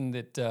mentioned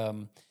that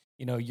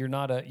you're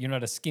not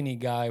a skinny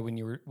guy when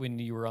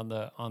you were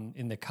on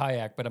in the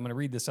kayak, but I'm going to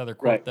read this other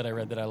quote Right. that I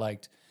read that I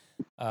liked.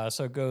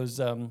 So it goes,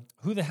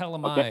 "Who the hell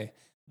am Okay. I?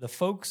 The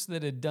folks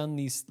that had done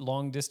these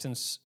long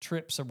distance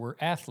trips were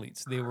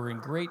athletes. They were in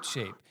great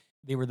shape.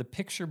 They were the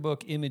picture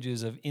book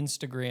images of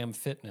Instagram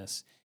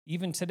fitness.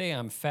 Even today,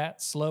 I'm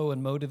fat, slow,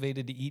 and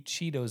motivated to eat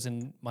Cheetos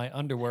in my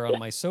underwear on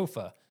my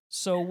sofa.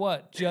 So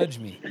what? Judge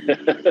me.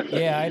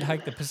 Yeah, I'd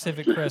hiked the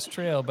Pacific Crest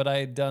Trail, but I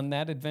had done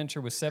that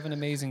adventure with 7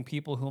 amazing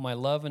people whom I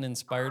love and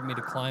inspired me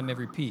to climb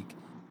every peak.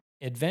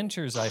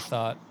 Adventures, I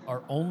thought,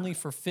 are only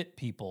for fit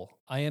people.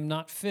 I am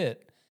not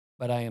fit,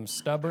 but I am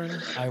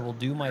stubborn. I will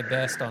do my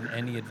best on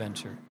any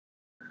adventure.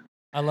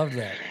 I loved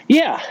that.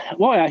 Yeah,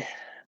 well,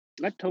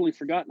 I'd totally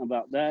forgotten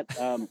about that.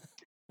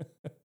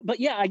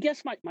 But yeah, I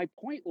guess my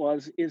point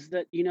was is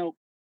that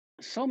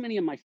so many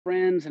of my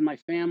friends and my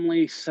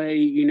family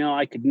say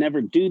I could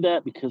never do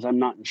that because I'm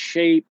not in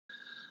shape.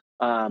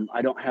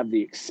 I don't have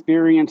the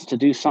experience to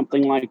do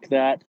something like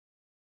that.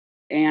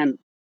 And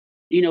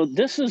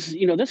this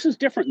is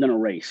different than a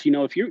race.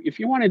 If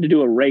you wanted to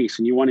do a race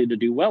and you wanted to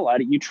do well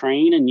at it, you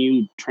train and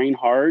you train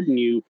hard and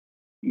you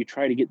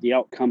try to get the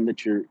outcome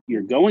that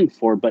you're going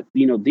for. But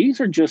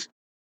these are just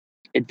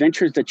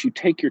adventures that you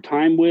take your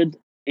time with,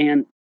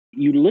 and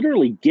you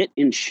literally get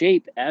in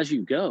shape as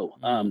you go.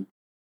 Mm.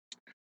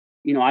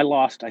 I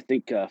lost, I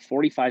think,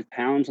 45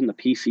 pounds on the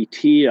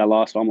PCT. I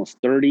lost almost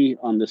 30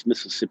 on this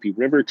Mississippi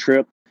River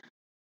trip.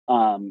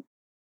 Um,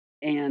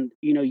 and,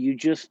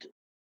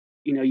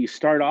 you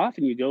start off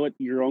and you go at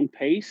your own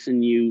pace,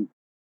 and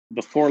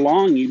before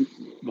long,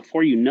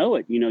 before you know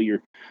it,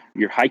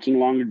 you're hiking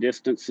longer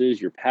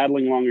distances, you're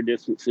paddling longer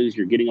distances,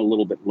 you're getting a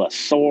little bit less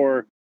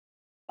sore.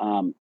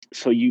 Um,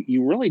 so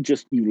you really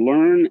just you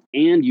learn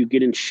and you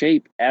get in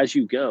shape as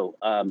you go.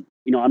 I'm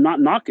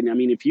not knocking. I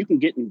mean, if you can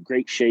get in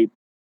great shape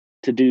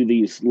to do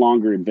these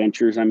longer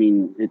adventures, I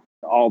mean, it's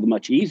all the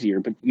much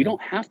easier. But you Yeah.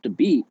 don't have to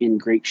be in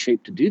great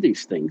shape to do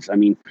these things. I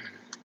mean,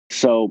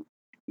 so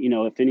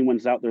if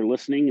anyone's out there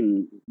listening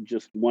and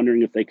just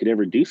wondering if they could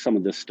ever do some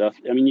of this stuff,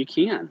 I mean, you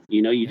can.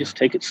 You Yeah. just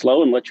take it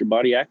slow and let your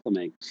body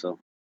acclimate. So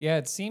Yeah,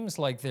 it seems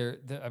like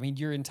I mean,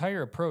 your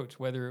entire approach,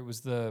 whether it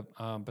was the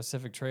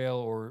Pacific Trail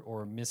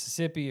or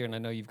Mississippi, and I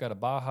know you've got a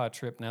Baja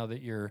trip now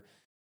that you're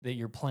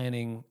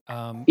planning.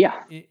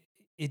 yeah,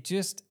 It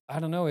just I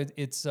don't know.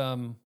 It's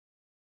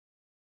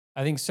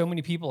I think so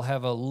many people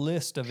have a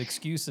list of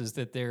excuses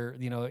that they're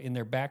in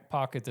their back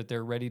pocket that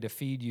they're ready to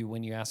feed you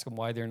when you ask them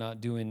why they're not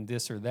doing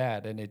this or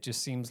that, and it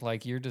just seems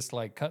like you're just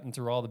like cutting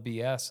through all the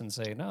BS and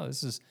saying, no,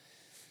 it's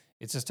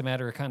just a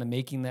matter of kind of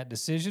making that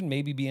decision,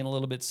 maybe being a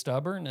little bit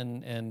stubborn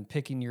and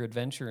picking your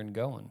adventure and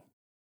going.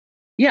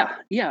 yeah,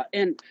 yeah,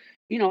 and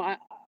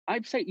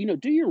I'd say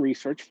do your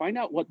research, find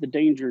out what the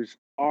dangers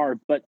are,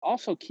 but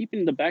also keep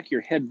in the back of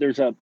your head. There's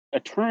a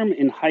term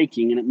in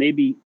hiking, and it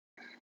maybe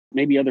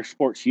other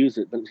sports use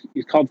it, but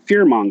it's called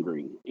fear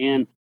mongering. Mm,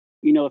 And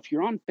if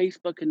you're on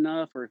Facebook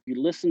enough, or if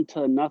you listen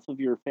to enough of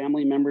your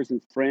family members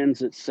and friends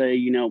that say, I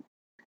mean,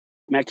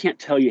 I can't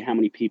tell you how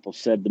many people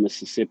said the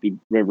Mississippi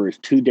River is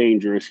too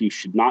dangerous. You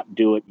should not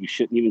do it. You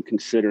shouldn't even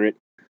consider it.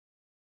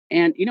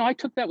 And I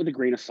took that with a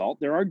grain of salt.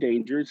 There are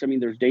dangers. I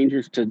mean, there's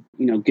dangers to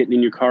getting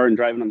in your car and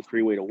driving on the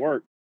freeway to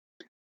work.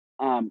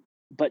 Um,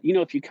 but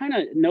if you kind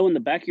of know in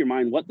the back of your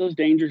mind what those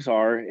dangers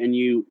are, and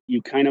you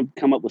kind of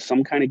come up with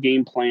some kind of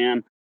game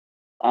plan,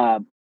 uh,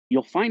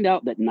 you'll find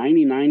out that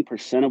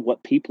 99% of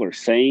what people are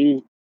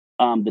saying,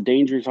 the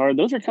dangers are,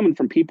 those are coming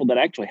from people that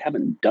actually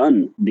haven't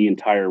done the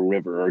entire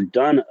river or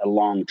done a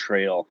long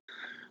trail,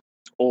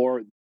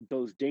 or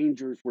those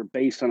dangers were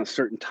based on a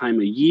certain time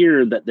of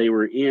year that they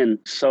were in.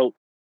 So,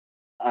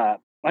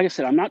 like I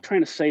said, I'm not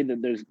trying to say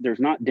that there's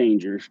not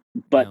dangers,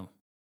 but yeah.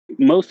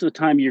 most of the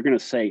time you're going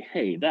to say,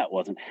 "Hey, that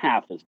wasn't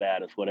half as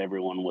bad as what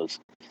everyone was,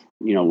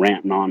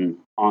 ranting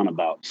on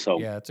about." So,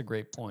 Yeah, that's a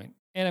great point.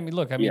 And I mean,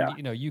 look, I mean,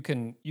 yeah. you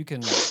can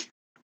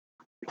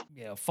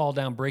fall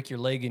down, break your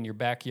leg in your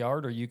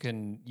backyard, or you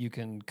can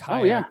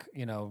Oh yeah.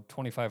 kayak,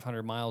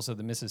 2,500 miles of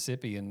the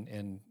Mississippi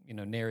and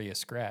nary a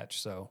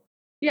scratch. So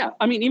Yeah,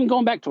 I mean, even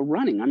going back to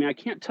running, I mean, I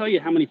can't tell you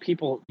how many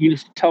people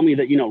used to tell me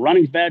that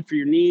running's bad for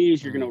your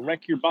knees, you're going mm, to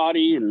wreck your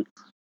body, and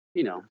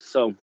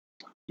so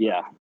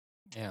yeah,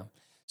 yeah.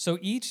 So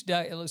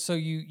so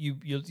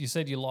you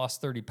said you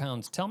lost 30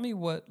 pounds. Tell me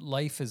what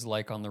life is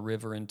like on the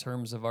river in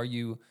terms of are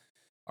you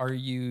are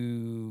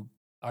you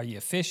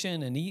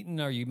fishing and eating?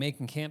 Are you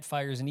making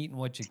campfires and eating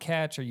what you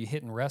catch? Are you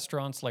hitting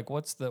restaurants? Like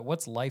what's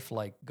life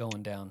like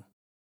going down?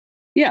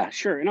 yeah,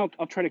 sure, and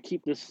I'll try to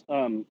keep this.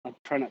 I'll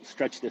try not to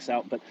stretch this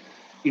out, but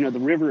the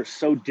river is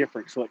so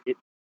different, so it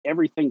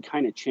everything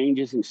kind of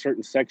changes in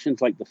certain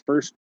sections. Like the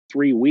first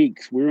 3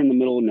 weeks, we were in the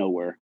middle of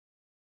nowhere.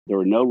 There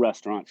were no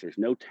restaurants. There's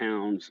no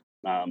towns.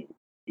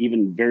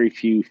 Even very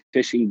few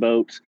fishing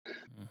boats.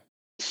 Mm,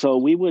 So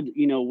we would,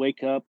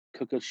 wake up,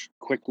 cook a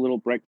quick little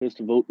breakfast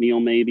of oatmeal,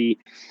 maybe.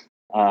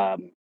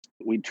 Um,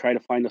 we'd try to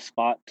find a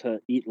spot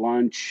to eat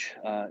lunch,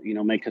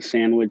 make a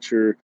sandwich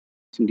or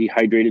some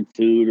dehydrated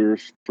food or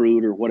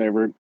fruit or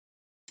whatever.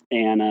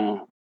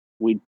 And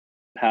we'd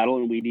paddle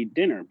and we'd eat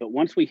dinner. But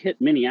once we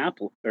hit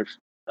Minneapolis,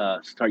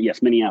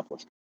 yes,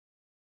 Minneapolis.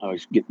 I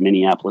always get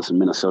Minneapolis and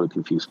Minnesota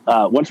confused.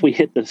 Once we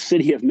hit the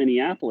city of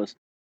Minneapolis,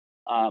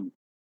 um,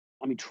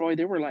 I mean, Troy,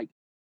 there were like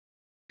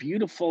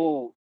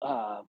beautiful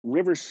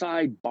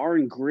riverside bar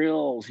and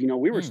grills. We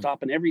were mm,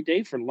 stopping every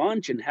day for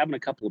lunch and having a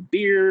couple of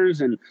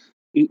beers and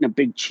eating a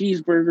big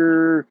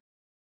cheeseburger.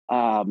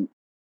 Um,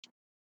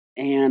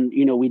 And,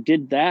 we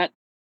did that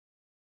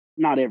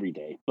not every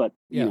day, but,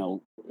 Yeah.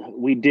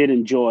 we did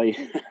enjoy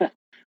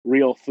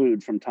real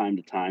food from time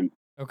to time.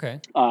 Okay.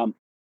 Um,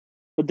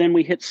 but then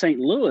we hit St.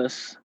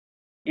 Louis,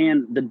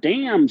 and the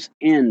dams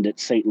end at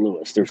St.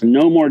 Louis. There's Okay.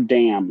 no more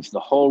dams the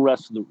whole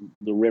rest of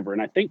the river.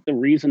 And I think the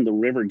reason the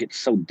river gets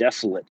so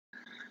desolate,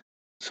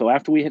 so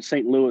after we hit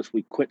St. Louis,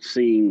 we quit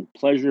seeing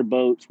pleasure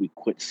boats, we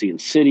quit seeing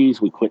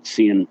cities, we quit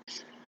seeing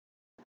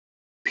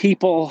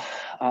people.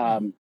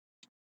 Hmm.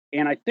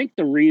 And I think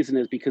the reason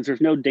is because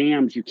there's no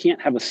dams. You can't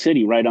have a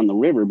city right on the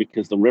river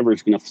because the river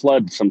is going to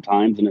flood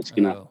sometimes, and it's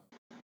going to. Oh.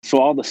 So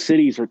all the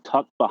cities are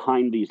tucked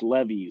behind these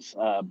levees,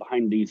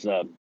 behind these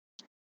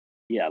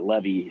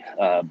levee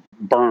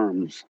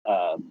berms,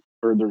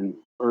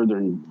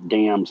 earthen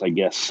dams, I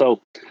guess.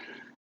 So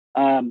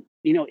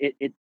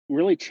it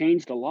really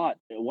changed a lot.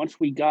 Once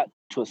we got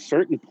to a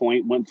certain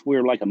point, once we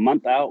were like a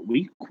month out,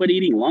 we quit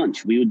eating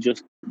lunch. We would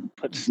just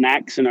put Hmm.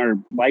 snacks in our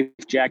life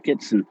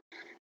jackets and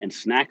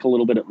snack a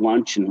little bit at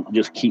lunch and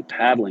just keep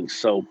paddling.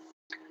 So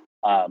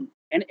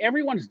and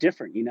everyone's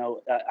different.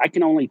 I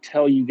can only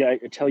tell you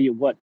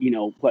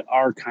what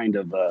our kind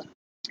of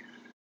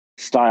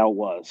style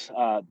was.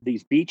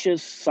 These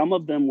beaches, some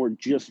of them were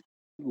just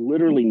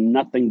literally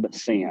nothing but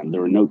sand.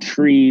 There were no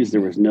trees,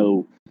 there Yeah. was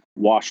no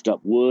washed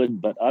up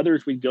wood, but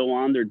others we'd go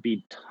on, there'd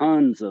be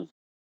tons of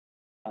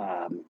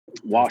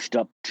Drift. washed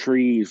up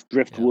trees, Yeah.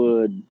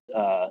 driftwood,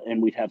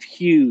 and we'd have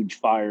huge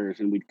fires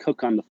and we'd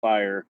cook on the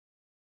fire.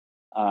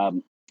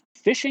 Um,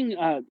 Fishing,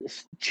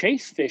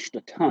 Chase fished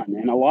a ton,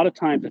 and a lot of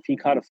times if he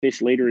caught a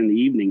fish later in the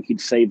evening, he'd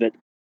save it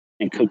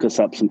and cook us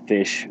up some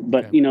fish.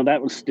 But Okay.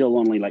 that was still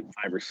only like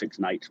 5 or 6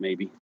 nights,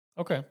 maybe.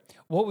 Okay.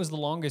 What was the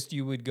longest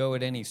you would go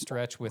at any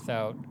stretch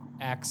without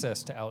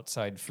access to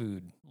outside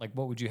food? Like,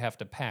 what would you have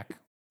to pack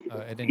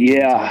at any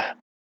given time? Yeah,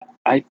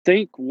 I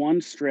think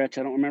one stretch,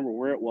 I don't remember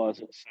where it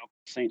was, at South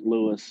St.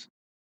 Louis.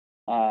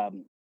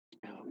 Um,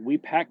 we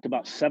packed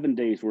about 7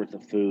 days worth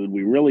of food.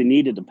 We really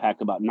needed to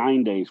pack about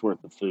 9 days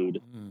worth of food,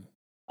 Mm.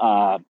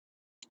 uh,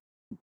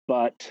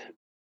 but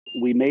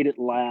we made it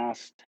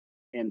last.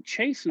 And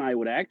Chase and I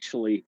would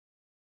actually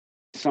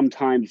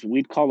sometimes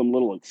we'd call them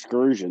little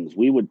excursions.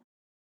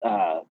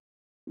 Uh,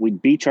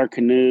 we'd beach our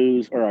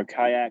canoes or our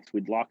kayaks.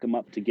 We'd lock them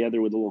up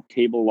together with a little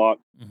cable lock.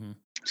 Hmm.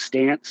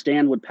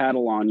 Stan would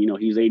paddle on.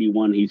 He's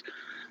 81. He's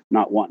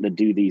not wanting to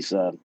do these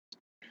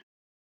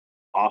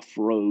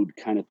off-road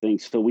kind of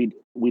things. So we'd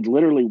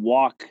literally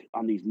walk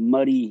on these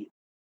muddy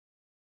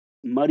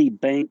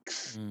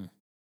banks Mm.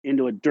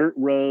 into a dirt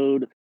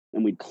road,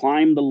 and we'd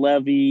climb the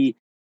levee,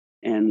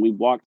 and we'd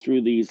walk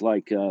through these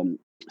like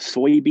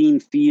soybean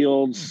Mm.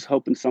 fields,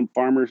 hoping some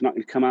farmer's not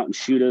going to come out and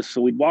shoot us.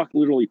 So we'd walk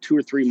literally 2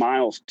 or 3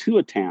 miles to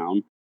a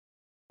town,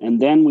 and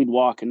then we'd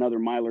walk another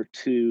mile or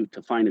two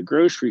to find a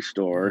grocery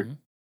store, Hmm.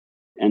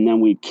 and then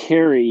we'd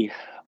carry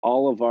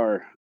all of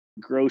our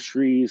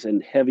groceries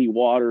and heavy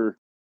water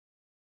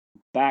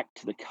back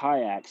to the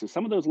kayaks. And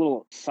some of those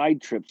little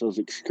side trips, those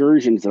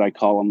excursions that I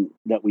call them,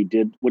 that we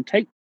did would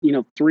take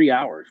 3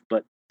 hours.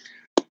 But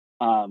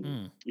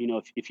Mm.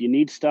 if you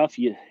need stuff,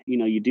 you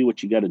do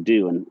what you got to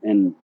do,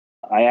 and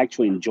I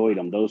actually enjoyed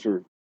them. Those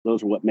are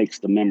what makes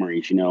the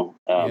memories.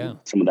 Yeah.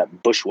 Some of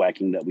that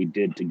bushwhacking that we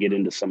did to get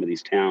into some of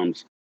these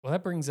towns. Well,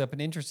 that brings up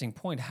an interesting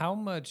point. How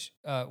much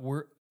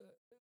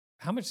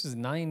is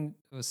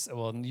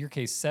well, in your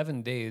case,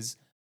 7 days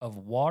of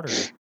water?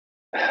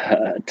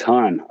 A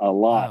ton, a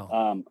lot.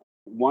 Wow.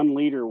 1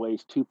 liter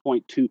weighs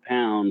 2.2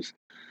 pounds.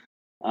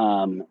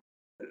 Um,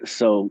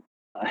 so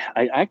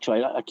I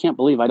can't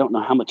believe I don't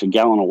know how much a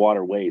gallon of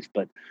water weighs,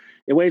 but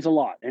it weighs a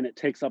lot and it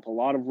takes up a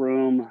lot of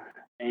room.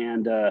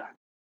 And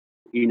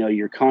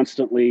you're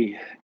constantly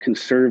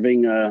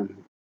conserving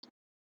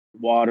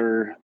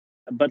water.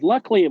 But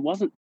luckily, it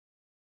wasn't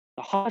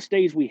the hottest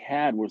days we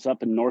had was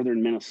up in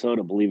northern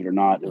Minnesota. Believe it or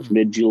not, it was Mm.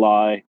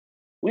 mid-July.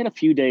 We had a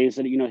few days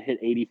that hit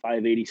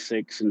 85,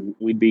 86, and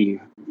we'd be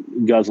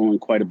guzzling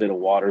quite a bit of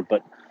water.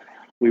 But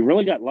we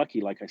really got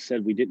lucky. Like I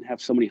said, we didn't have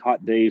so many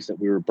hot days that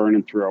we were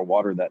burning through our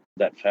water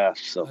that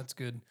fast. So That's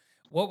good.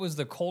 What was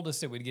the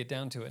coldest it would get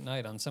down to at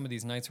night on some of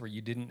these nights where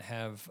you didn't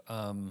have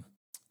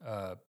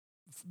uh,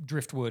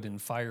 driftwood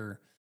and fire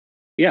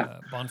yeah,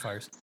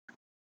 bonfires?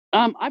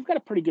 I've got a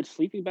pretty good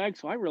sleeping bag,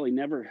 so I really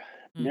Mm.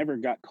 never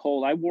got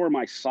cold. I wore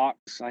my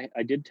socks.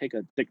 I did take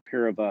a thick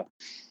pair of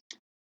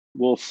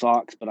wool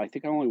socks, but I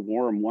think I only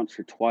wore them once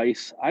or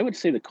twice. I would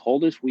say the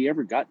coldest we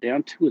ever got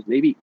down to was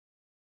maybe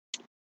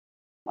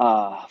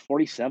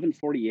 47,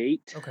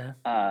 48. Okay.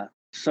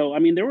 So I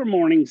mean, there were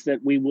mornings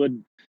that we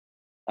would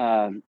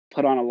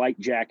put on a light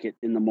jacket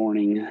in the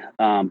morning,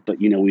 but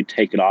we'd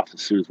take it off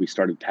as soon as we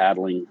started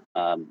paddling.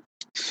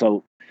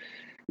 So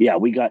yeah,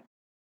 we got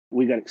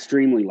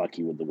extremely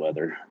lucky with the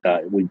weather.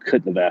 We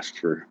couldn't have asked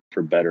for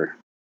better.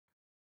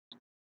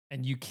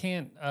 And you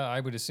can't,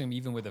 I would assume,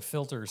 even with a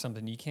filter or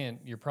something,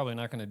 you're probably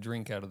not going to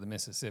drink out of the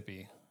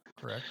Mississippi,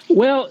 correct?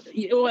 Well,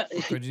 Or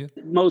could you?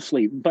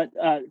 mostly, but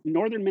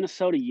northern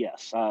Minnesota,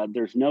 yes.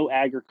 There's no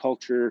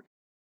agriculture.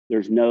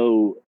 There's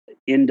no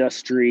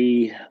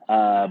industry.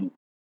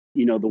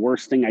 the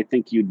worst thing I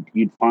think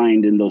you'd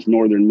find in those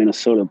northern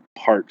Minnesota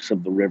parts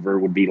of the river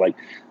would be like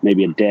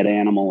maybe a dead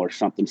animal or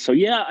something. So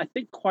yeah, I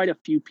think quite a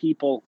few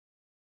people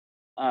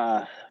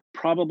uh,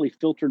 probably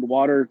filtered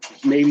water,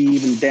 maybe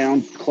even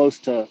down close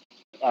to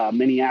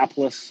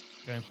Minneapolis.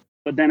 Okay.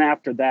 But then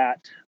after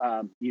that,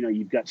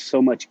 you've got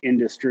so much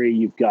industry.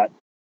 You've got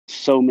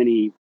so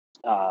many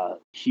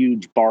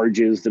huge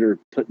barges that are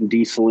putting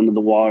diesel into the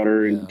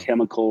water and Yeah.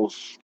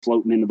 chemicals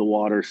floating into the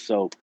water.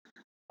 So,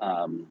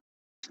 um,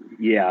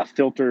 yeah,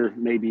 filter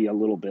maybe a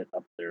little bit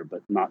up there,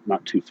 but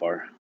not too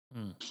far.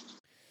 Hmm.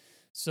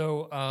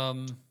 So,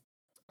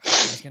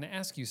 I was going to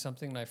ask you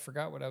something, and I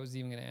forgot what I was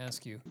even going to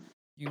ask you.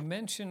 You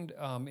mentioned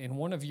in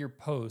one of your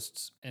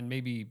posts, and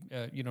maybe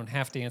you don't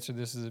have to answer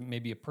this as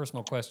maybe a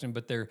personal question,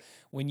 but there,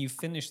 when you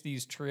finish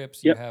these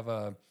trips, Yep.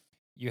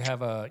 you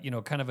have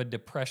a kind of a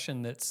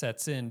depression that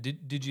sets in.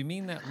 Did you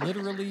mean that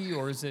literally,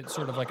 or is it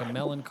sort of like a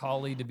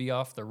melancholy to be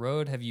off the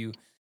road? Have you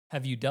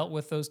dealt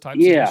with those types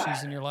of Yeah.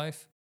 issues in your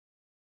life?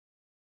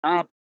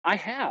 I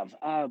have.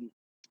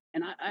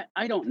 And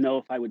I don't know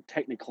if I would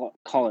technical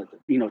call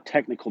it,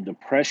 technical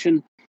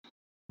depression,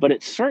 but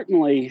it's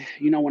certainly,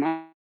 when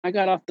I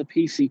got off the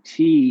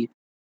PCT,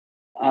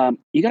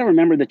 you got to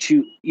remember that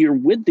you're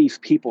with these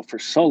people for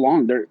so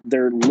long.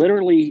 They're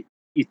literally,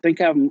 you think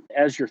of them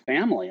as your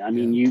family. I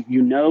mean, Yeah.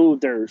 you know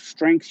their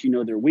strengths, you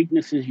know their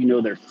weaknesses, you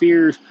know their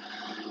fears.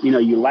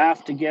 You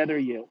laugh together.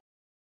 You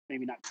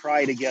maybe not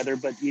cry together,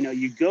 but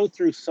you go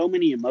through so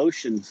many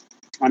emotions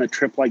on a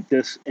trip like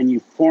this, and you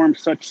form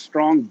such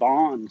strong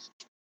bonds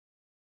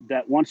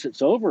that once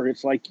it's over,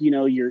 it's like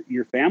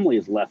your family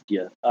has left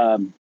you.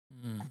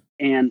 Mm.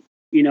 And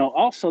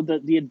also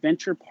the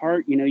adventure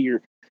part.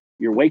 You're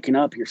waking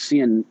up, you're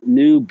seeing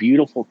new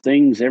beautiful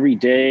things every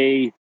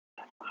day,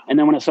 and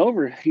then when it's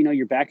over,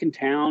 you're back in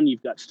town.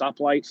 You've got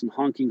stoplights and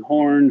honking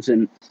horns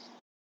and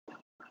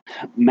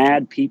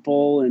mad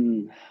people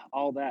and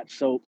all that.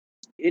 So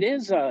it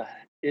is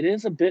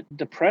a bit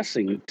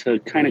depressing to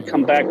kind of Mm.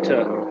 come back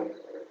to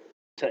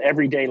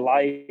everyday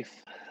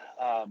life.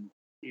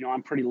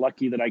 I'm pretty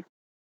lucky that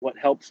what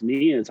helps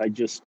me is I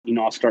just,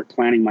 I'll start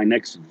planning my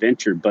next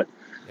adventure. But,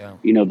 Yeah.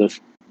 those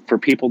for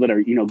people that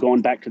are,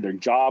 going back to their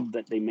job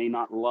that they may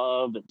not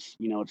love, it's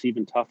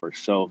even tougher.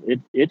 So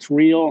it's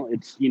real.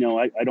 It's,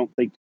 I don't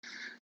think,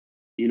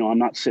 I'm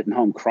not sitting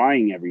home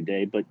crying every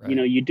day, but, Right.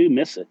 you do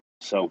miss it.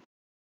 So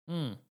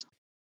Mm.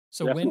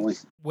 So definitely.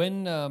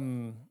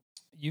 when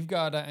you've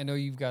got I know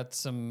you've got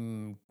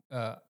some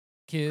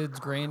kids,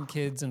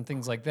 grandkids and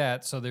things like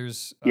that. So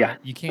there's Yeah,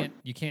 you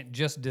can't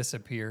just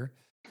disappear.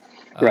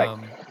 right.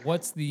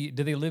 What's the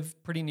do they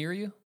live pretty near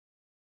you?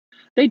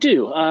 They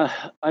do.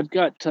 I've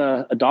got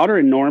a daughter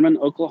in Norman,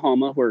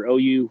 Oklahoma, where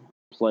OU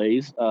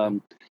plays. Okay.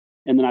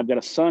 And then I've got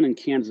a son in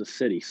Kansas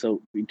City,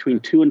 so between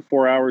Okay. 2 and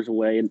 4 hours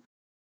away. And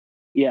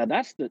yeah,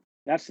 that's the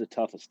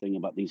toughest thing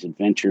about these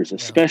adventures, Yeah.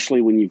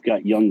 especially when you've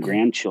got young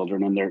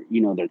grandchildren and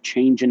they're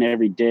changing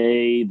every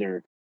day.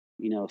 They're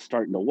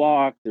starting to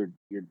walk. They're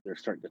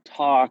starting to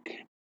talk,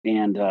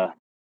 and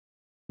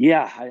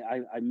yeah,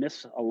 I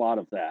miss a lot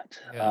of that.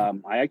 Yeah.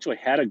 I actually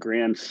had a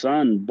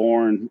grandson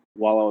born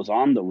while I was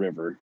on the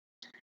river,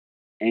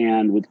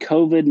 and with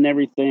COVID and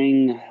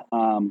everything,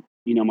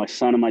 my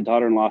son and my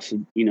daughter-in-law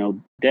said,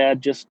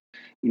 Dad, just,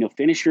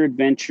 finish your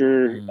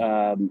adventure.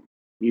 Mm.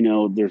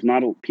 There's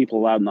not people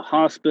allowed in the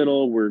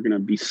hospital. We're going to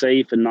be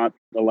safe and not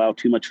allow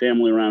too much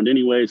family around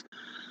anyways.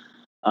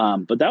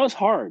 But that was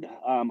hard.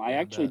 I Yeah, I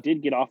actually bet.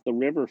 did get off the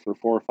river for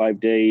 4 or 5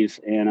 days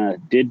and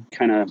did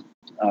kind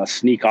of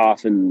sneak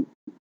off and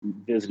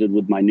visited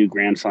with my new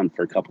grandson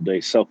for a couple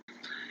days. So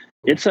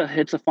Cool.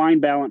 it's a fine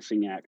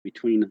balancing act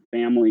between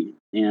family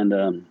and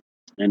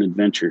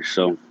adventure.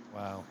 So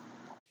Wow.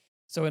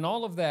 So in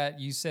all of that,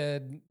 you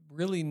said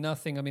really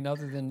nothing. I mean,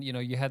 other than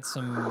you had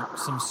some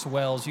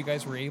swells. You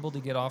guys were able to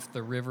get off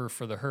the river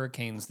for the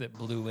hurricanes that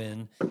blew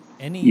in.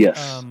 Any,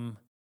 yes,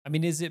 I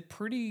mean, is it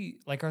pretty?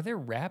 Like, are there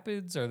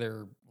rapids? Are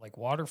there like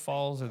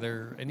waterfalls? Are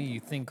there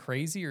anything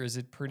crazy, or is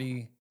it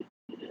pretty?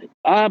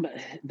 um,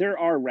 there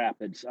are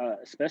rapids,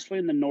 especially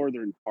in the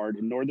northern part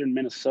in northern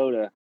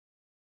Minnesota.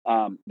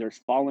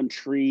 There's fallen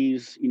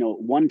trees.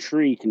 One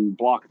tree can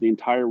block the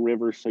entire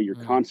river, so you're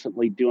Mm,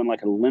 constantly doing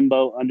like a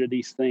limbo under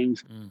these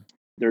things. mm,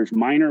 There's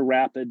minor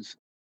rapids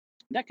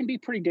that can be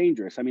pretty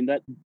dangerous. I mean,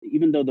 that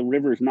even though the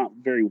river is not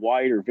very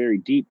wide or very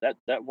deep,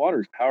 that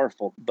water is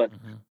powerful. But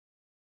mm-hmm.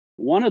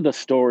 one of the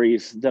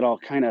stories that I'll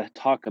kind of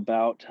talk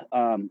about,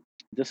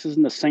 this is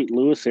in the St.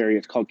 Louis area.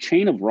 It's called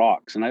Chain of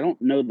Rocks, and I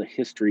don't know the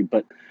history,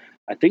 but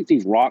I think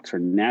these rocks are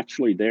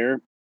naturally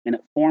there, and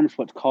it forms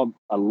what's called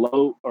a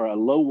low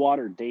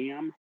water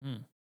dam, Mm,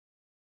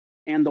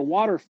 and the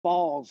water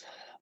falls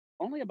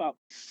only about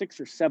 6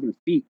 or 7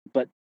 feet,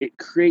 but it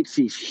creates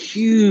these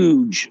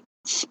huge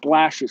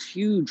splashes,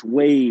 huge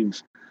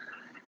waves,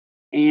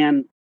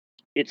 and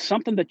it's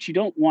something that you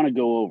don't want to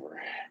go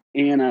over.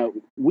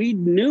 And we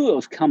knew it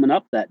was coming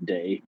up that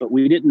day, but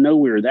we didn't know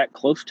we were that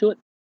close to it.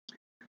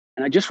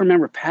 And I just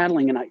remember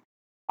paddling, and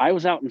I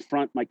was out in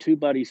front. My two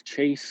buddies,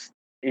 Chase,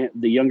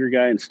 the younger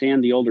guy, and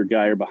Stan, the older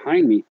guy, are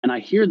behind me, and I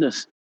hear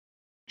this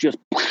just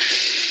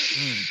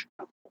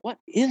what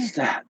is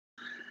that?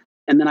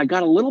 And then I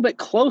got a little bit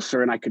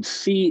closer and I could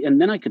see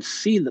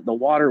that the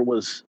water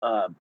was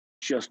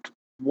just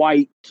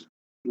white,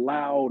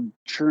 loud,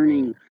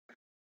 churning. Whoa.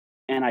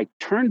 And I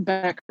turned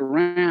back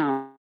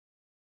around.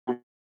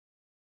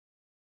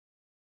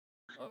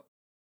 Oh,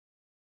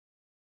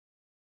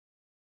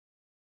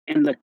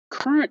 And the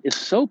current is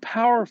so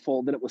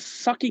powerful that it was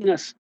sucking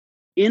us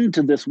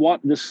into this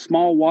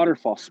small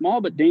waterfall,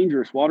 small but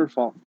dangerous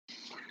waterfall.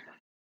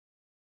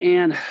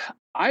 And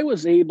I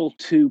was able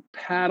to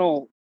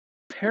paddle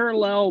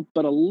parallel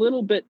but a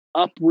little bit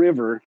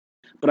upriver,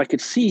 but I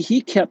could see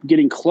he kept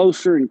getting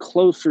closer and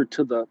closer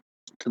to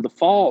the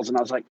falls, and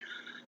I was like,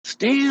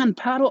 "Stan,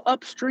 paddle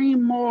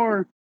upstream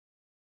more."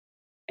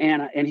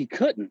 And he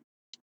couldn't.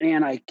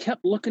 And I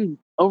kept looking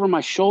over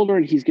my shoulder,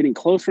 and he's getting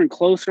closer and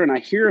closer, and I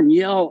hear him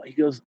yell. He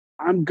goes,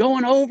 "I'm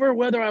going over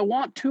whether I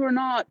want to or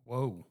not."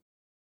 whoa.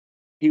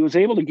 He was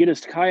able to get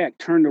his kayak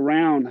turned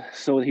around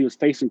so he was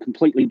facing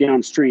completely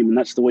downstream, and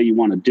that's the way you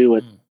want to do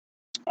it.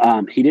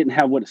 He didn't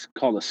have what is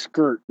called a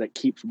skirt that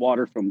keeps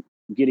water from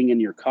getting in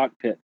your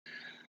cockpit.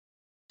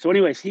 So,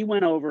 anyways, he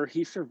went over.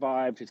 He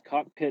survived. His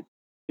cockpit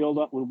filled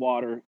up with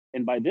water,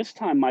 and by this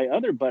time, my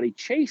other buddy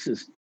Chase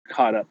is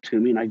caught up to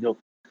me, and I go,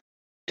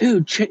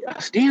 "Dude,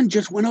 Stan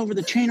just went over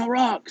the chain of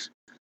rocks."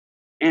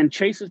 And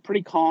Chase is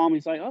pretty calm.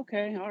 He's like,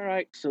 "Okay, all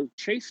right." So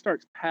Chase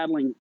starts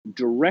paddling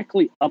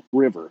directly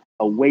upriver,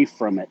 away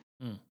from it.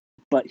 Mm.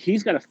 But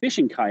he's got a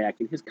fishing kayak,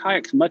 and his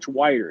kayak's much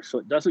wider, so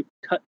it doesn't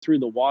cut through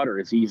the water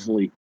as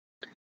easily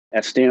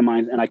as Stan and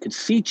mine. And I could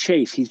see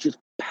Chase. He's just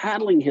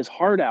paddling his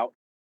heart out,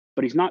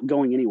 but he's not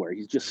going anywhere.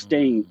 He's just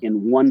staying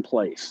in one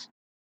place.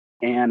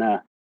 And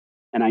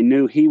I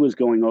knew he was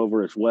going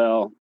over as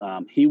well.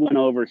 He went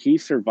over. He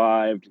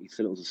survived. He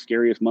said it was the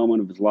scariest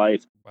moment of his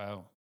life.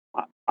 Wow.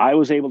 I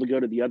was able to go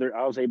to the other.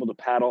 I was able to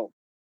paddle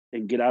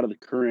and get out of the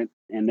current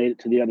and made it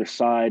to the other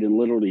side and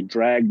literally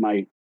dragged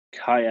my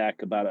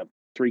kayak about a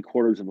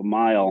 3/4 of a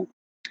mile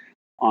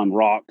on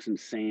rocks and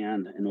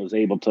sand and was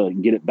able to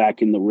get it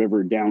back in the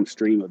river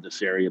downstream of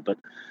this area. But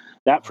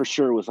that for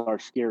sure was our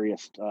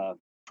scariest,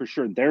 for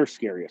sure their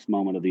scariest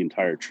moment of the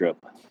entire trip,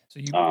 So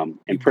you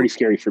and pretty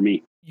scary for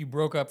me. you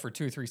broke up for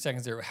 2 or 3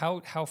 seconds there.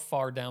 How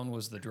far down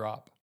was the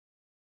drop?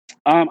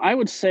 I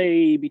would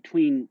say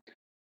between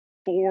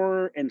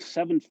 4 and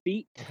 7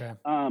 feet, Okay.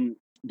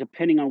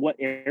 depending on what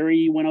area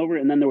you went over.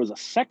 And then there was a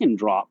second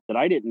drop that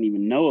I didn't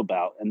even know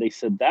about, and they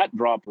said that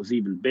drop was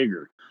even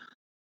bigger.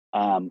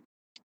 Um,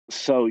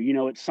 so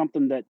it's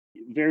something that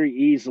very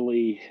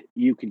easily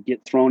you could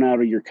get thrown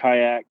out of your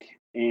kayak,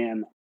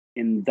 and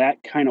in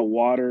that kind of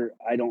water,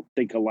 I don't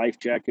think a life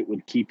jacket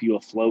would keep you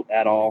afloat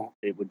at Right. all.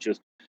 It would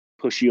just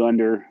push you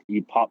under,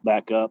 you'd pop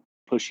back up,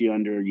 push you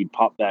under, you'd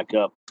pop back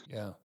up,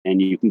 Yeah.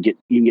 and you can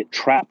get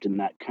trapped in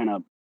that kind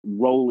of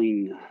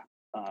rolling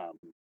um,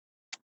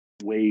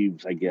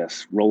 waves, I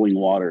guess, rolling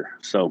water.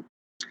 So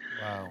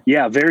Wow.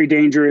 yeah, very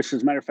dangerous.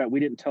 As a matter of fact, we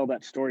didn't tell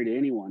that story to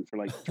anyone for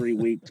like 3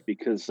 weeks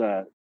because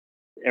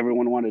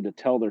everyone wanted to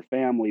tell their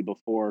family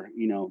before,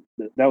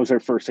 that was their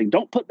first thing.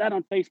 Don't put that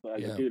on Facebook. I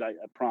go, Yeah. dude, I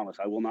promise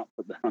I will not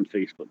put that on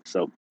Facebook.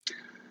 So,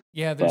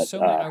 Yeah, there's but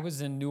so many. I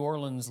was in New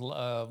Orleans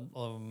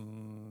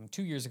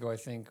 2 years ago, I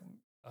think.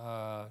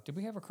 Did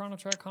we have a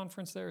Chronotrack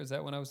conference there? Is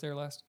that when I was there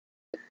last?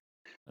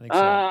 I think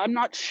so. I'm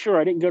not sure.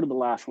 I didn't go to the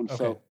last one, Okay,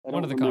 so I one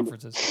don't of the remember.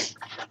 conferences.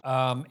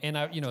 And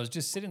I was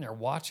just sitting there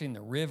watching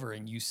the river,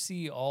 and you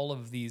see all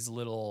of these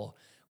little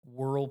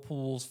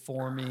whirlpools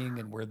forming,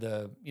 and where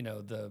the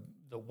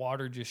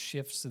water just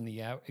shifts in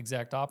the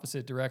exact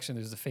opposite direction.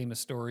 There's a famous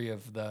story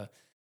of the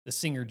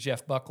singer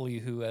Jeff Buckley,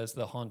 who, as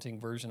the haunting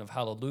version of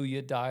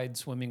Hallelujah, died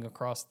swimming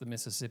across the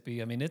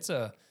Mississippi. I mean,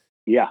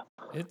 Yeah,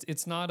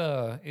 it's not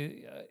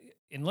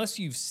unless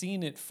you've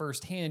seen it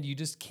firsthand, you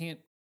just can't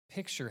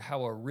picture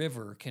how a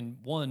river can,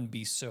 one,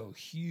 be so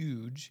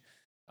huge,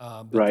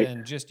 but right.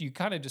 then just you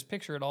kind of just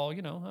picture it all.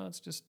 It's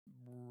just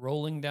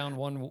rolling down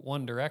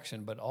one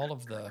direction, but all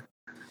of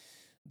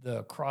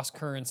the cross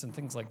currents and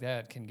things like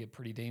that can get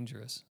pretty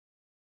dangerous.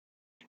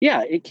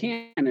 Yeah, it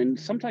can. And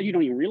sometimes you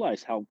don't even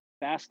realize how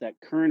fast that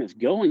current is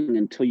going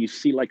until you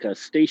see like a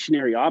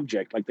stationary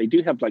object. Like they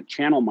do have like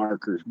channel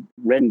markers,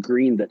 red and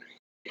green, that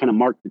kind of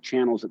mark the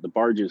channels that the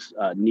barges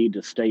need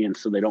to stay in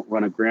so they don't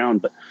run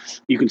aground. But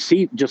you can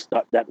see just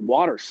that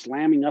water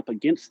slamming up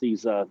against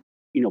these,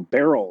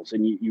 barrels,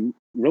 and you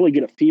really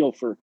get a feel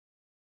for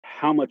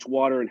how much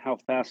water and how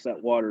fast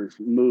that water is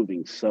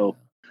moving. So,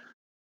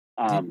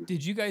 Did um,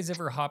 did you guys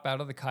ever hop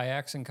out of the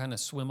kayaks and kind of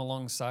swim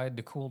alongside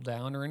to cool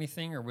down or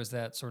anything, or was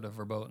that sort of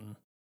verboten?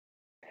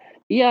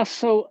 yeah.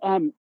 So,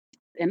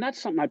 and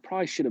that's something I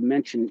probably should have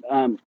mentioned.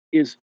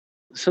 Is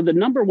so the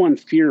number one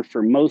fear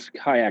for most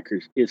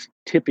kayakers is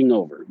tipping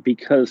over,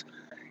 because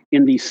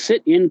in these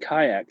sit-in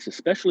kayaks,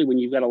 especially when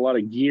you've got a lot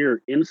of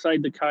gear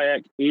inside the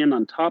kayak and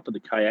on top of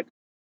the kayak,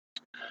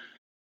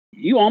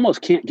 you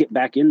almost can't get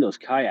back in those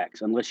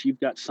kayaks unless you've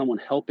got someone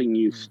helping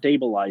you Mm,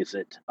 stabilize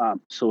it.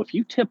 So if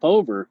you tip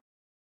over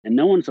and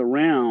no one's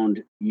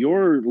around,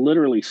 you're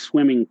literally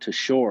swimming to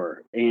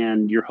shore,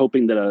 and you're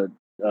hoping that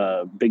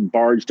big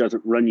barge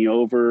doesn't run you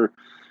over.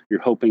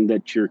 You're hoping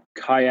that your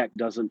kayak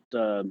doesn't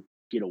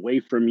get away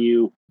from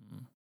you.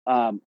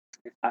 Um,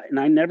 and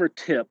I never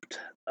tipped,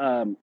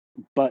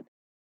 but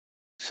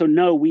so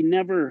no, we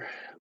never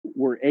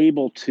were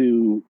able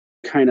to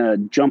kind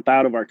of jump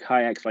out of our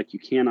kayaks like you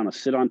can on a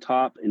sit on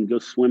top and go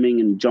swimming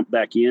and jump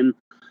back in.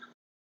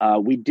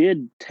 We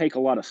did take a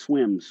lot of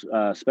swims,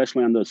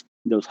 especially on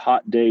those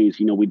hot days.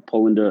 You know, we'd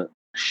pull into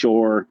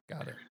shore,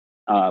 Got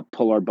it.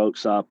 pull our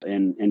boats up,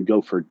 and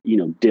go for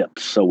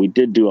dips. So we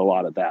did do a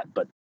lot of that.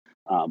 But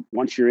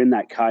once you're in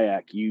that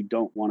kayak, you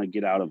don't want to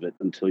get out of it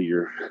until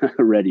you're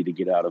ready to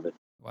get out of it.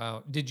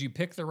 Wow. Did you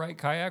pick the right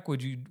kayak?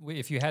 Would you,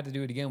 if you had to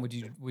do it again, would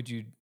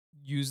you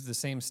use the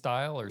same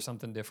style or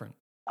something different?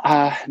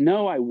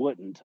 No, I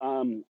wouldn't.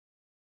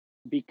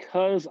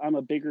 Because I'm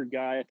a bigger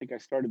guy, I think I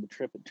started the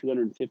trip at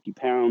 250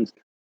 pounds.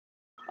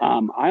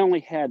 I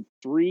only had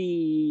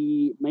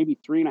maybe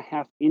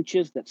 3.5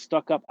 inches that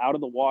stuck up out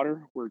of the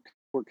water where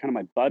kind of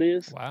my butt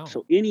is. Wow.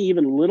 So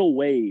even little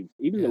wave,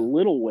 even the Yeah.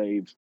 little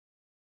waves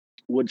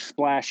would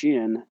splash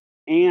in.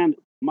 And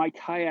my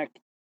kayak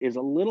is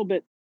a little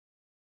bit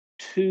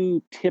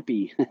too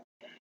tippy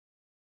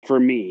for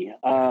me.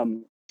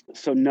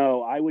 So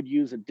no, I would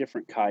use a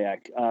different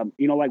kayak.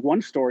 Like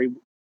one story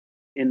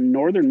in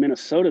northern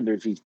Minnesota,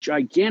 there's these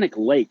gigantic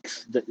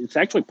lakes that it's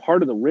actually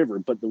part of the river,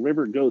 but the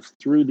river goes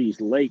through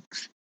these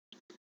lakes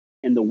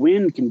and the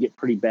wind can get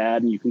pretty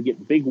bad and you can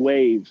get big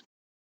waves.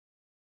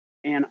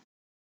 And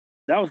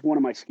that was one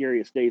of my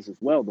scariest days as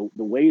well.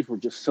 The waves were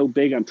just so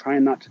big. I'm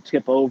trying not to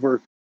tip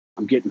over.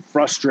 I'm getting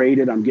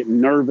frustrated. I'm getting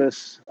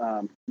nervous.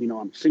 I'm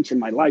cinching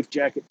my life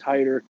jacket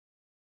tighter.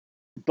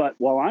 But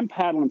while I'm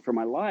paddling for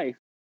my life,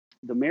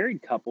 the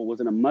married couple was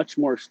in a much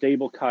more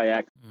stable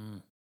kayak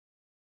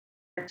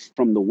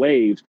from the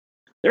waves.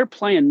 They're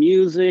playing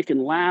music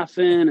and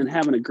laughing and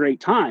having a great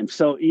time.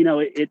 So,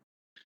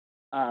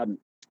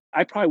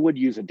 I probably would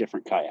use a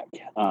different kayak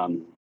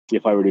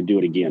if I were to do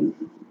it again.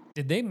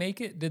 Did they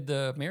make it? Did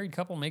the married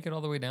couple make it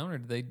all the way down, or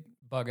did they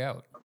bug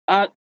out?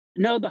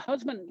 No, the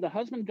husband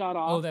got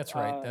off. Oh, that's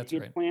right. That's he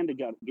had right. planned to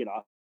get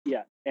off.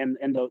 Yeah, and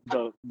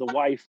the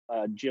wife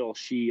Jill,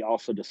 she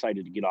also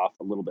decided to get off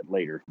a little bit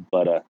later.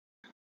 But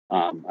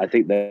I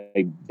think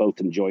they both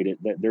enjoyed it.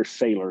 They're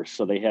sailors,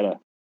 so they had a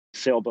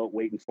sailboat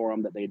waiting for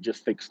them that they had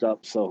just fixed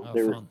up. So Oh,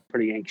 they were fun.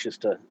 pretty anxious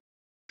to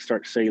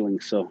start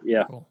sailing. So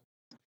yeah, Cool.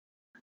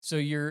 So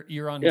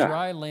you're on yeah,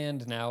 dry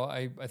land now.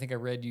 I think I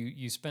read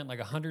you spent like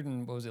 100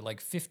 and what was it,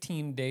 like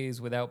 15 days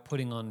without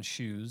putting on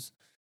shoes.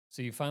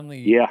 So you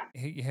finally yeah.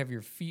 you have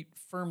your feet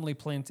firmly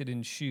planted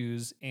in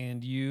shoes,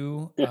 and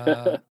you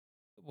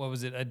what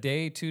was it, a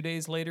day, 2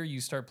 days later, you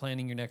start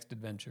planning your next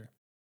adventure.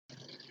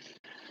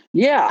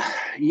 Yeah,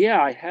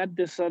 yeah. I had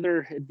this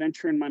other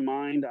adventure in my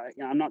mind.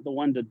 I'm not the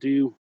one to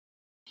do.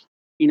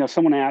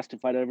 Someone asked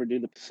if I'd ever do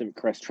the Pacific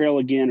Crest Trail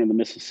again or the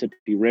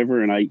Mississippi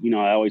River, and I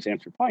always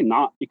answer probably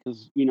not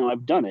because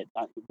I've done it.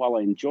 While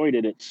I enjoyed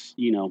it, it's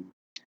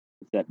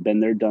that been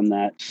there, done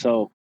that.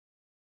 So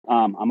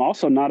I'm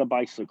also not a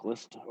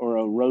bicyclist or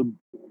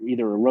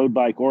either a road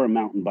bike or a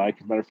mountain bike.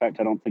 As a matter of fact,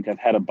 I don't think I've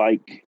had a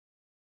bike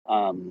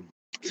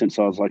since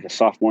I was like a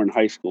sophomore in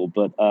high school.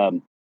 But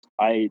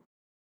I've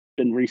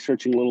been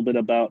researching a little bit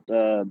about.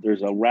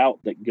 There's a route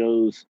that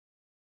goes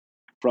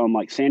from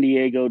like San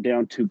Diego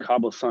down to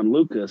Cabo San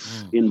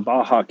Lucas in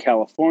Baja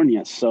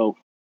California. So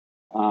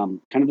kind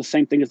of the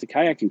same thing as the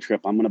kayaking trip.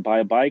 I'm going to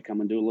buy a bike. I'm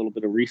going to do a little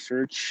bit of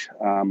research.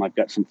 I've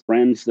got some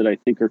friends that I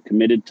think are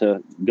committed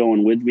to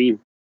going with me.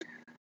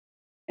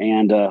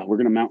 And we're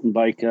going to mountain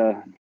bike.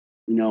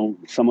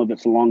 Some of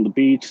it's along the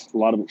beach. A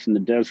lot of it's in the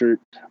desert,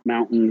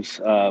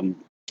 mountains. I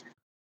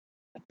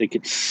think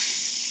it's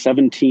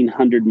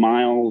 1,700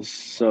 miles.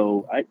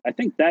 So I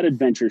think that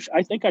adventure,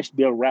 I think I should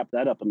be able to wrap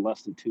that up in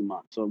less than 2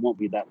 months. So it won't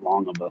be that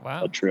long of a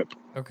Wow. trip.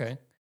 Okay.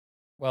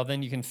 Well,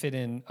 then you can fit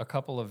in a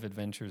couple of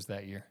adventures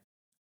that year.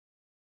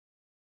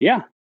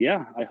 Yeah.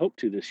 Yeah. I hope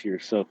to this year.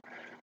 So,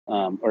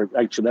 or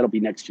actually that'll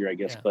be next year, I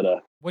guess. Yeah.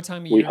 But What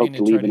time of we year are you hope going to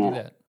to try leave to in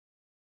do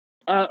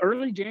that?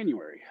 early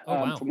January. Oh,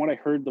 wow. From what I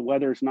heard, the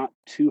weather's not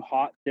too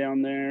hot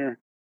down there.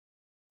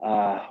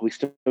 We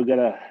still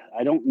gotta,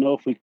 I don't know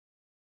if we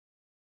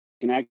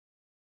can actually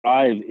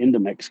drive into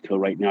Mexico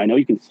right now. I know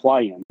you can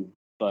fly in,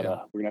 but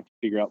Yeah. we're gonna have to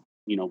figure out,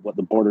 what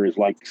the border is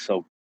like.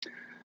 So,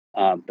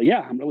 but yeah,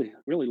 I'm really,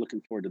 really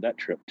looking forward to that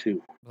trip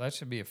too. Well, that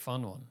should be a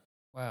fun one.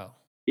 Wow.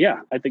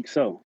 Yeah, I think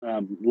so.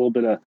 A little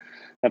bit of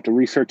have to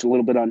research a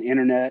little bit on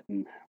internet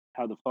and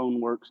how the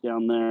phone works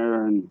down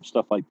there and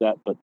stuff like that.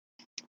 But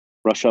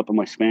brush up on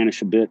my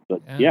Spanish a bit.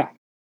 But Yeah. yeah,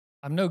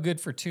 I'm no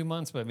good for 2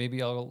 months, but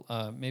maybe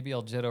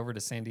I'll jet over to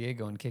San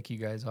Diego and kick you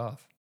guys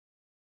off.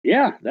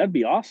 yeah, that'd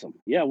be awesome.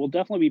 Yeah, we'll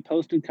definitely be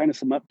posting kind of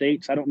some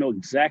updates. I don't know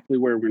exactly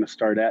where we're going to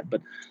start at,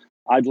 but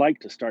I'd like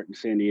to start in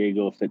San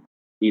Diego if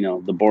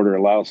the border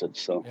allows it.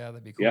 So Yeah,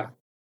 that'd be cool. yeah,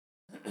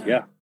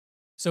 yeah.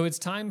 So it's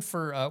time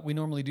for we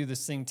normally do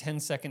this thing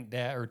 10-second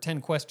dash or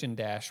 10 question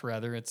dash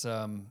rather. It's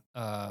I'm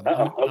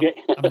Okay.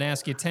 going to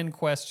ask you 10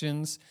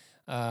 questions.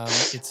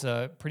 It's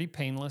pretty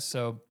painless.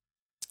 So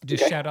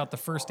Just Okay. shout out the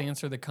first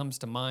answer that comes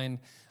to mind.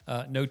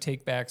 No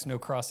takebacks, no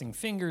crossing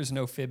fingers,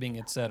 no fibbing,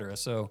 etc.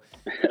 So,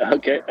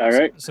 Okay. All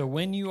right. so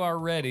when you are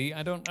ready,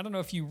 I don't know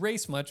if you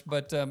race much,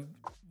 but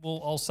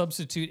I'll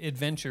substitute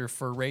adventure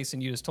for race,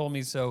 and you just told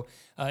me so.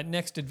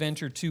 Next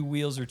adventure, 2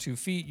 wheels or 2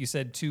 feet. You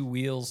said 2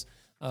 wheels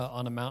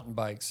on a mountain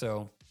bike.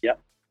 So, Yep.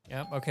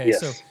 yeah, okay. Yes.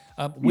 So,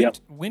 Yep.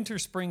 winter,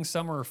 spring,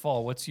 summer, or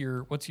fall? What's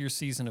your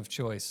season of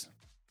choice?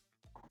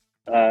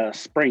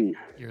 Spring.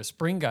 You're a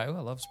spring guy. Oh,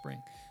 I love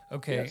spring.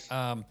 Okay. Yes.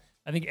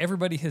 I think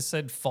everybody has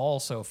said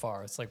fall so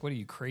far. It's like, what are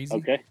you, crazy?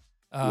 Okay.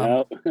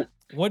 Um, No.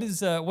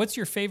 what's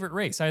your favorite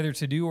race, either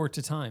to do or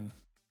to time?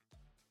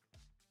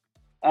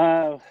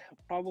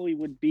 Probably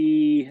would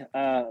be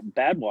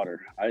Badwater.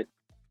 I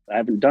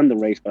haven't done the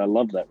race, but I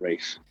love that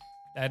race.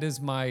 That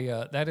is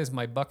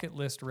my bucket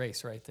list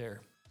race right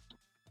there.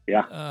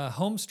 Yeah.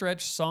 Home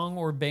stretch song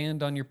or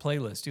band on your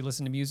playlist. Do you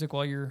listen to music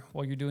while you're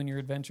doing your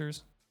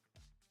adventures?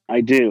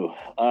 I do.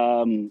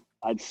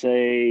 I'd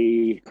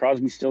say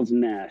Crosby, Stills,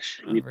 and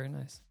Nash. Oh, very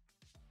nice.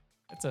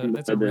 That's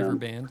a But, river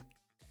band.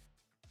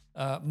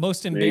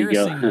 Most There you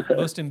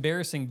go.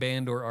 embarrassing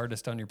band or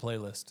artist on your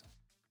playlist.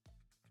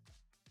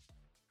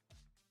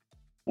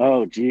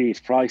 Oh, geez,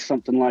 probably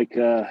something like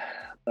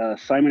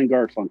Simon and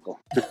Garfunkel.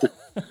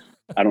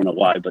 I don't know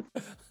why, but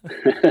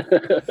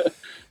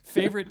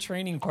Favorite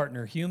training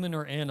partner, human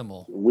or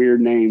animal?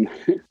 weird name.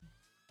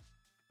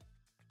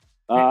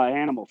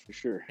 Animal for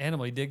sure.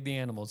 Animal. You dig the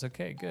animals.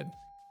 Okay, good.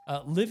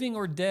 Living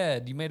or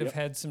dead? You might have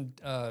had some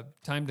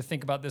time to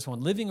think about this one.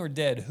 Living or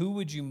dead? Who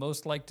would you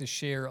most like to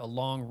share a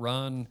long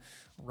run,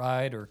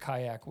 ride, or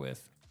kayak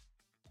with?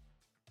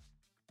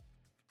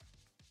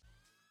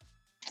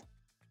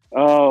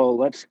 Oh,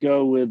 let's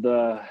go with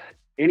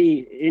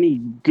any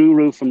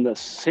guru from the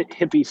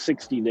hippies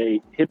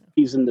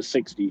in the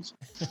 60s.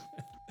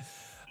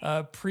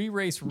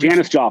 Pre-race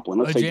Janis Joplin.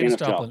 Let's say Janis Janis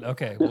Joplin.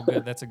 Okay, well,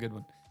 good. That's a good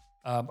one.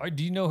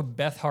 Do you know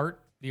Beth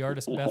Hart, the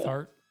artist Beth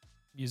Hart,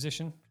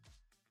 musician?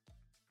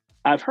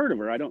 I've heard of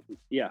her. I don't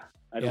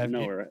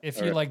know her.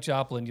 If you like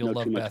Joplin, you'll know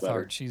love too much Beth about her.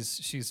 Hart.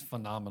 She's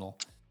phenomenal.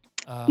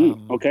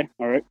 Okay,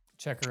 all right.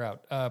 Check her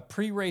out.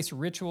 Pre-race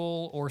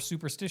ritual or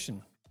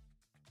superstition?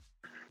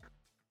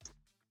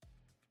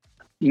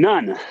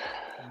 None.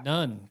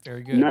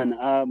 Very good.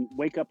 None.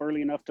 Wake up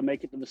early enough to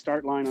make it to the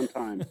start line on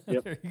time.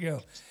 Yep. There you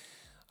go.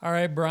 All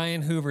right,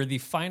 Brian Hoover, the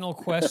final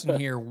question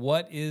here.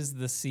 What is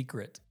the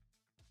secret?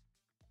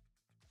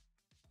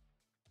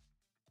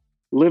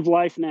 Live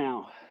life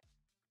now.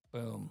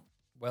 Boom.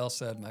 Well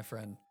said, my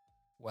friend.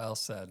 Well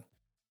said.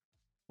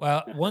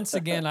 Well, once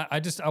again,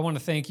 I want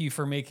to thank you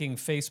for making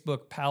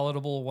Facebook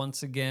palatable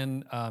once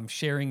again,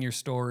 sharing your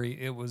story.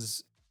 It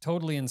was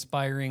totally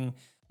inspiring.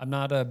 I'm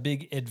not a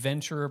big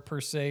adventurer per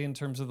se in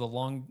terms of the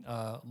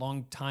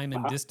long time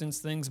and distance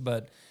things,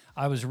 but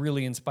I was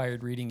really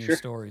inspired reading your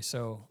story.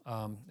 So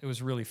it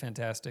was really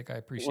fantastic. I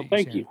appreciate Well, you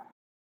thank sharing.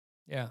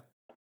 you. Yeah.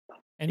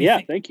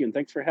 Thank you. And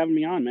thanks for having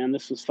me on, man.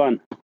 This was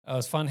fun. It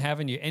was fun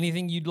having you.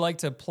 Anything you'd like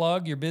to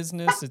plug, your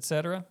business,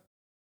 etc.?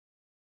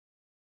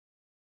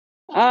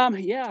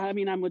 Yeah, I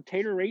mean, I'm with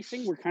Tater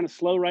Racing. We're kind of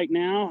slow right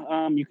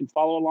now. You can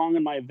follow along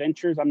in my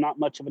adventures. I'm not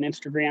much of an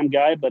Instagram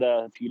guy, but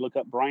if you look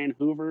up Brian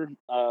Hoover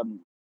on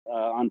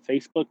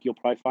Facebook, you'll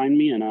probably find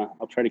me, and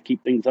I'll try to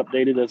keep things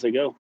updated as I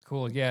go.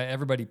 Cool. Yeah,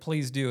 everybody,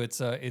 please do.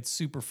 It's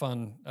super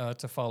fun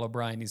to follow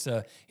Brian. He's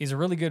a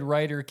really good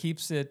writer.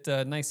 Keeps it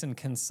nice and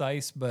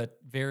concise, but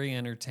very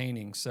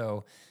entertaining.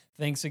 So,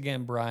 thanks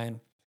again,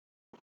 Brian.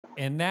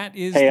 And that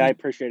is. Hey, I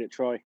appreciate it,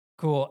 Troy.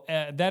 Cool.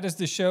 That is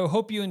the show.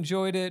 Hope you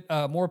enjoyed it.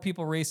 More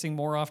people racing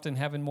more often,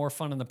 having more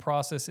fun in the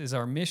process is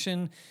our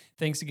mission.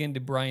 Thanks again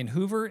to Brian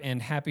Hoover,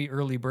 and happy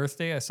early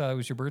birthday. I saw it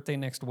was your birthday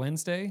next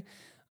Wednesday.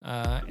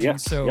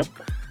 So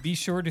be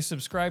sure to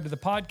subscribe to the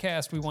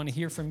podcast. We want to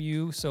hear from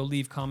you, so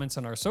leave comments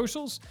on our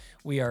socials.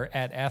 We are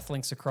at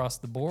Athlinks across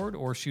the board,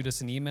 or shoot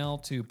us an email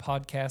to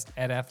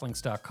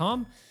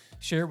podcast@athlinks.com.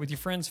 Share it with your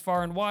friends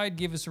far and wide.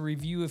 Give us a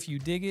review if you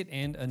dig it.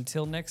 And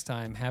until next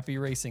time, happy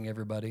racing,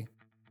 everybody.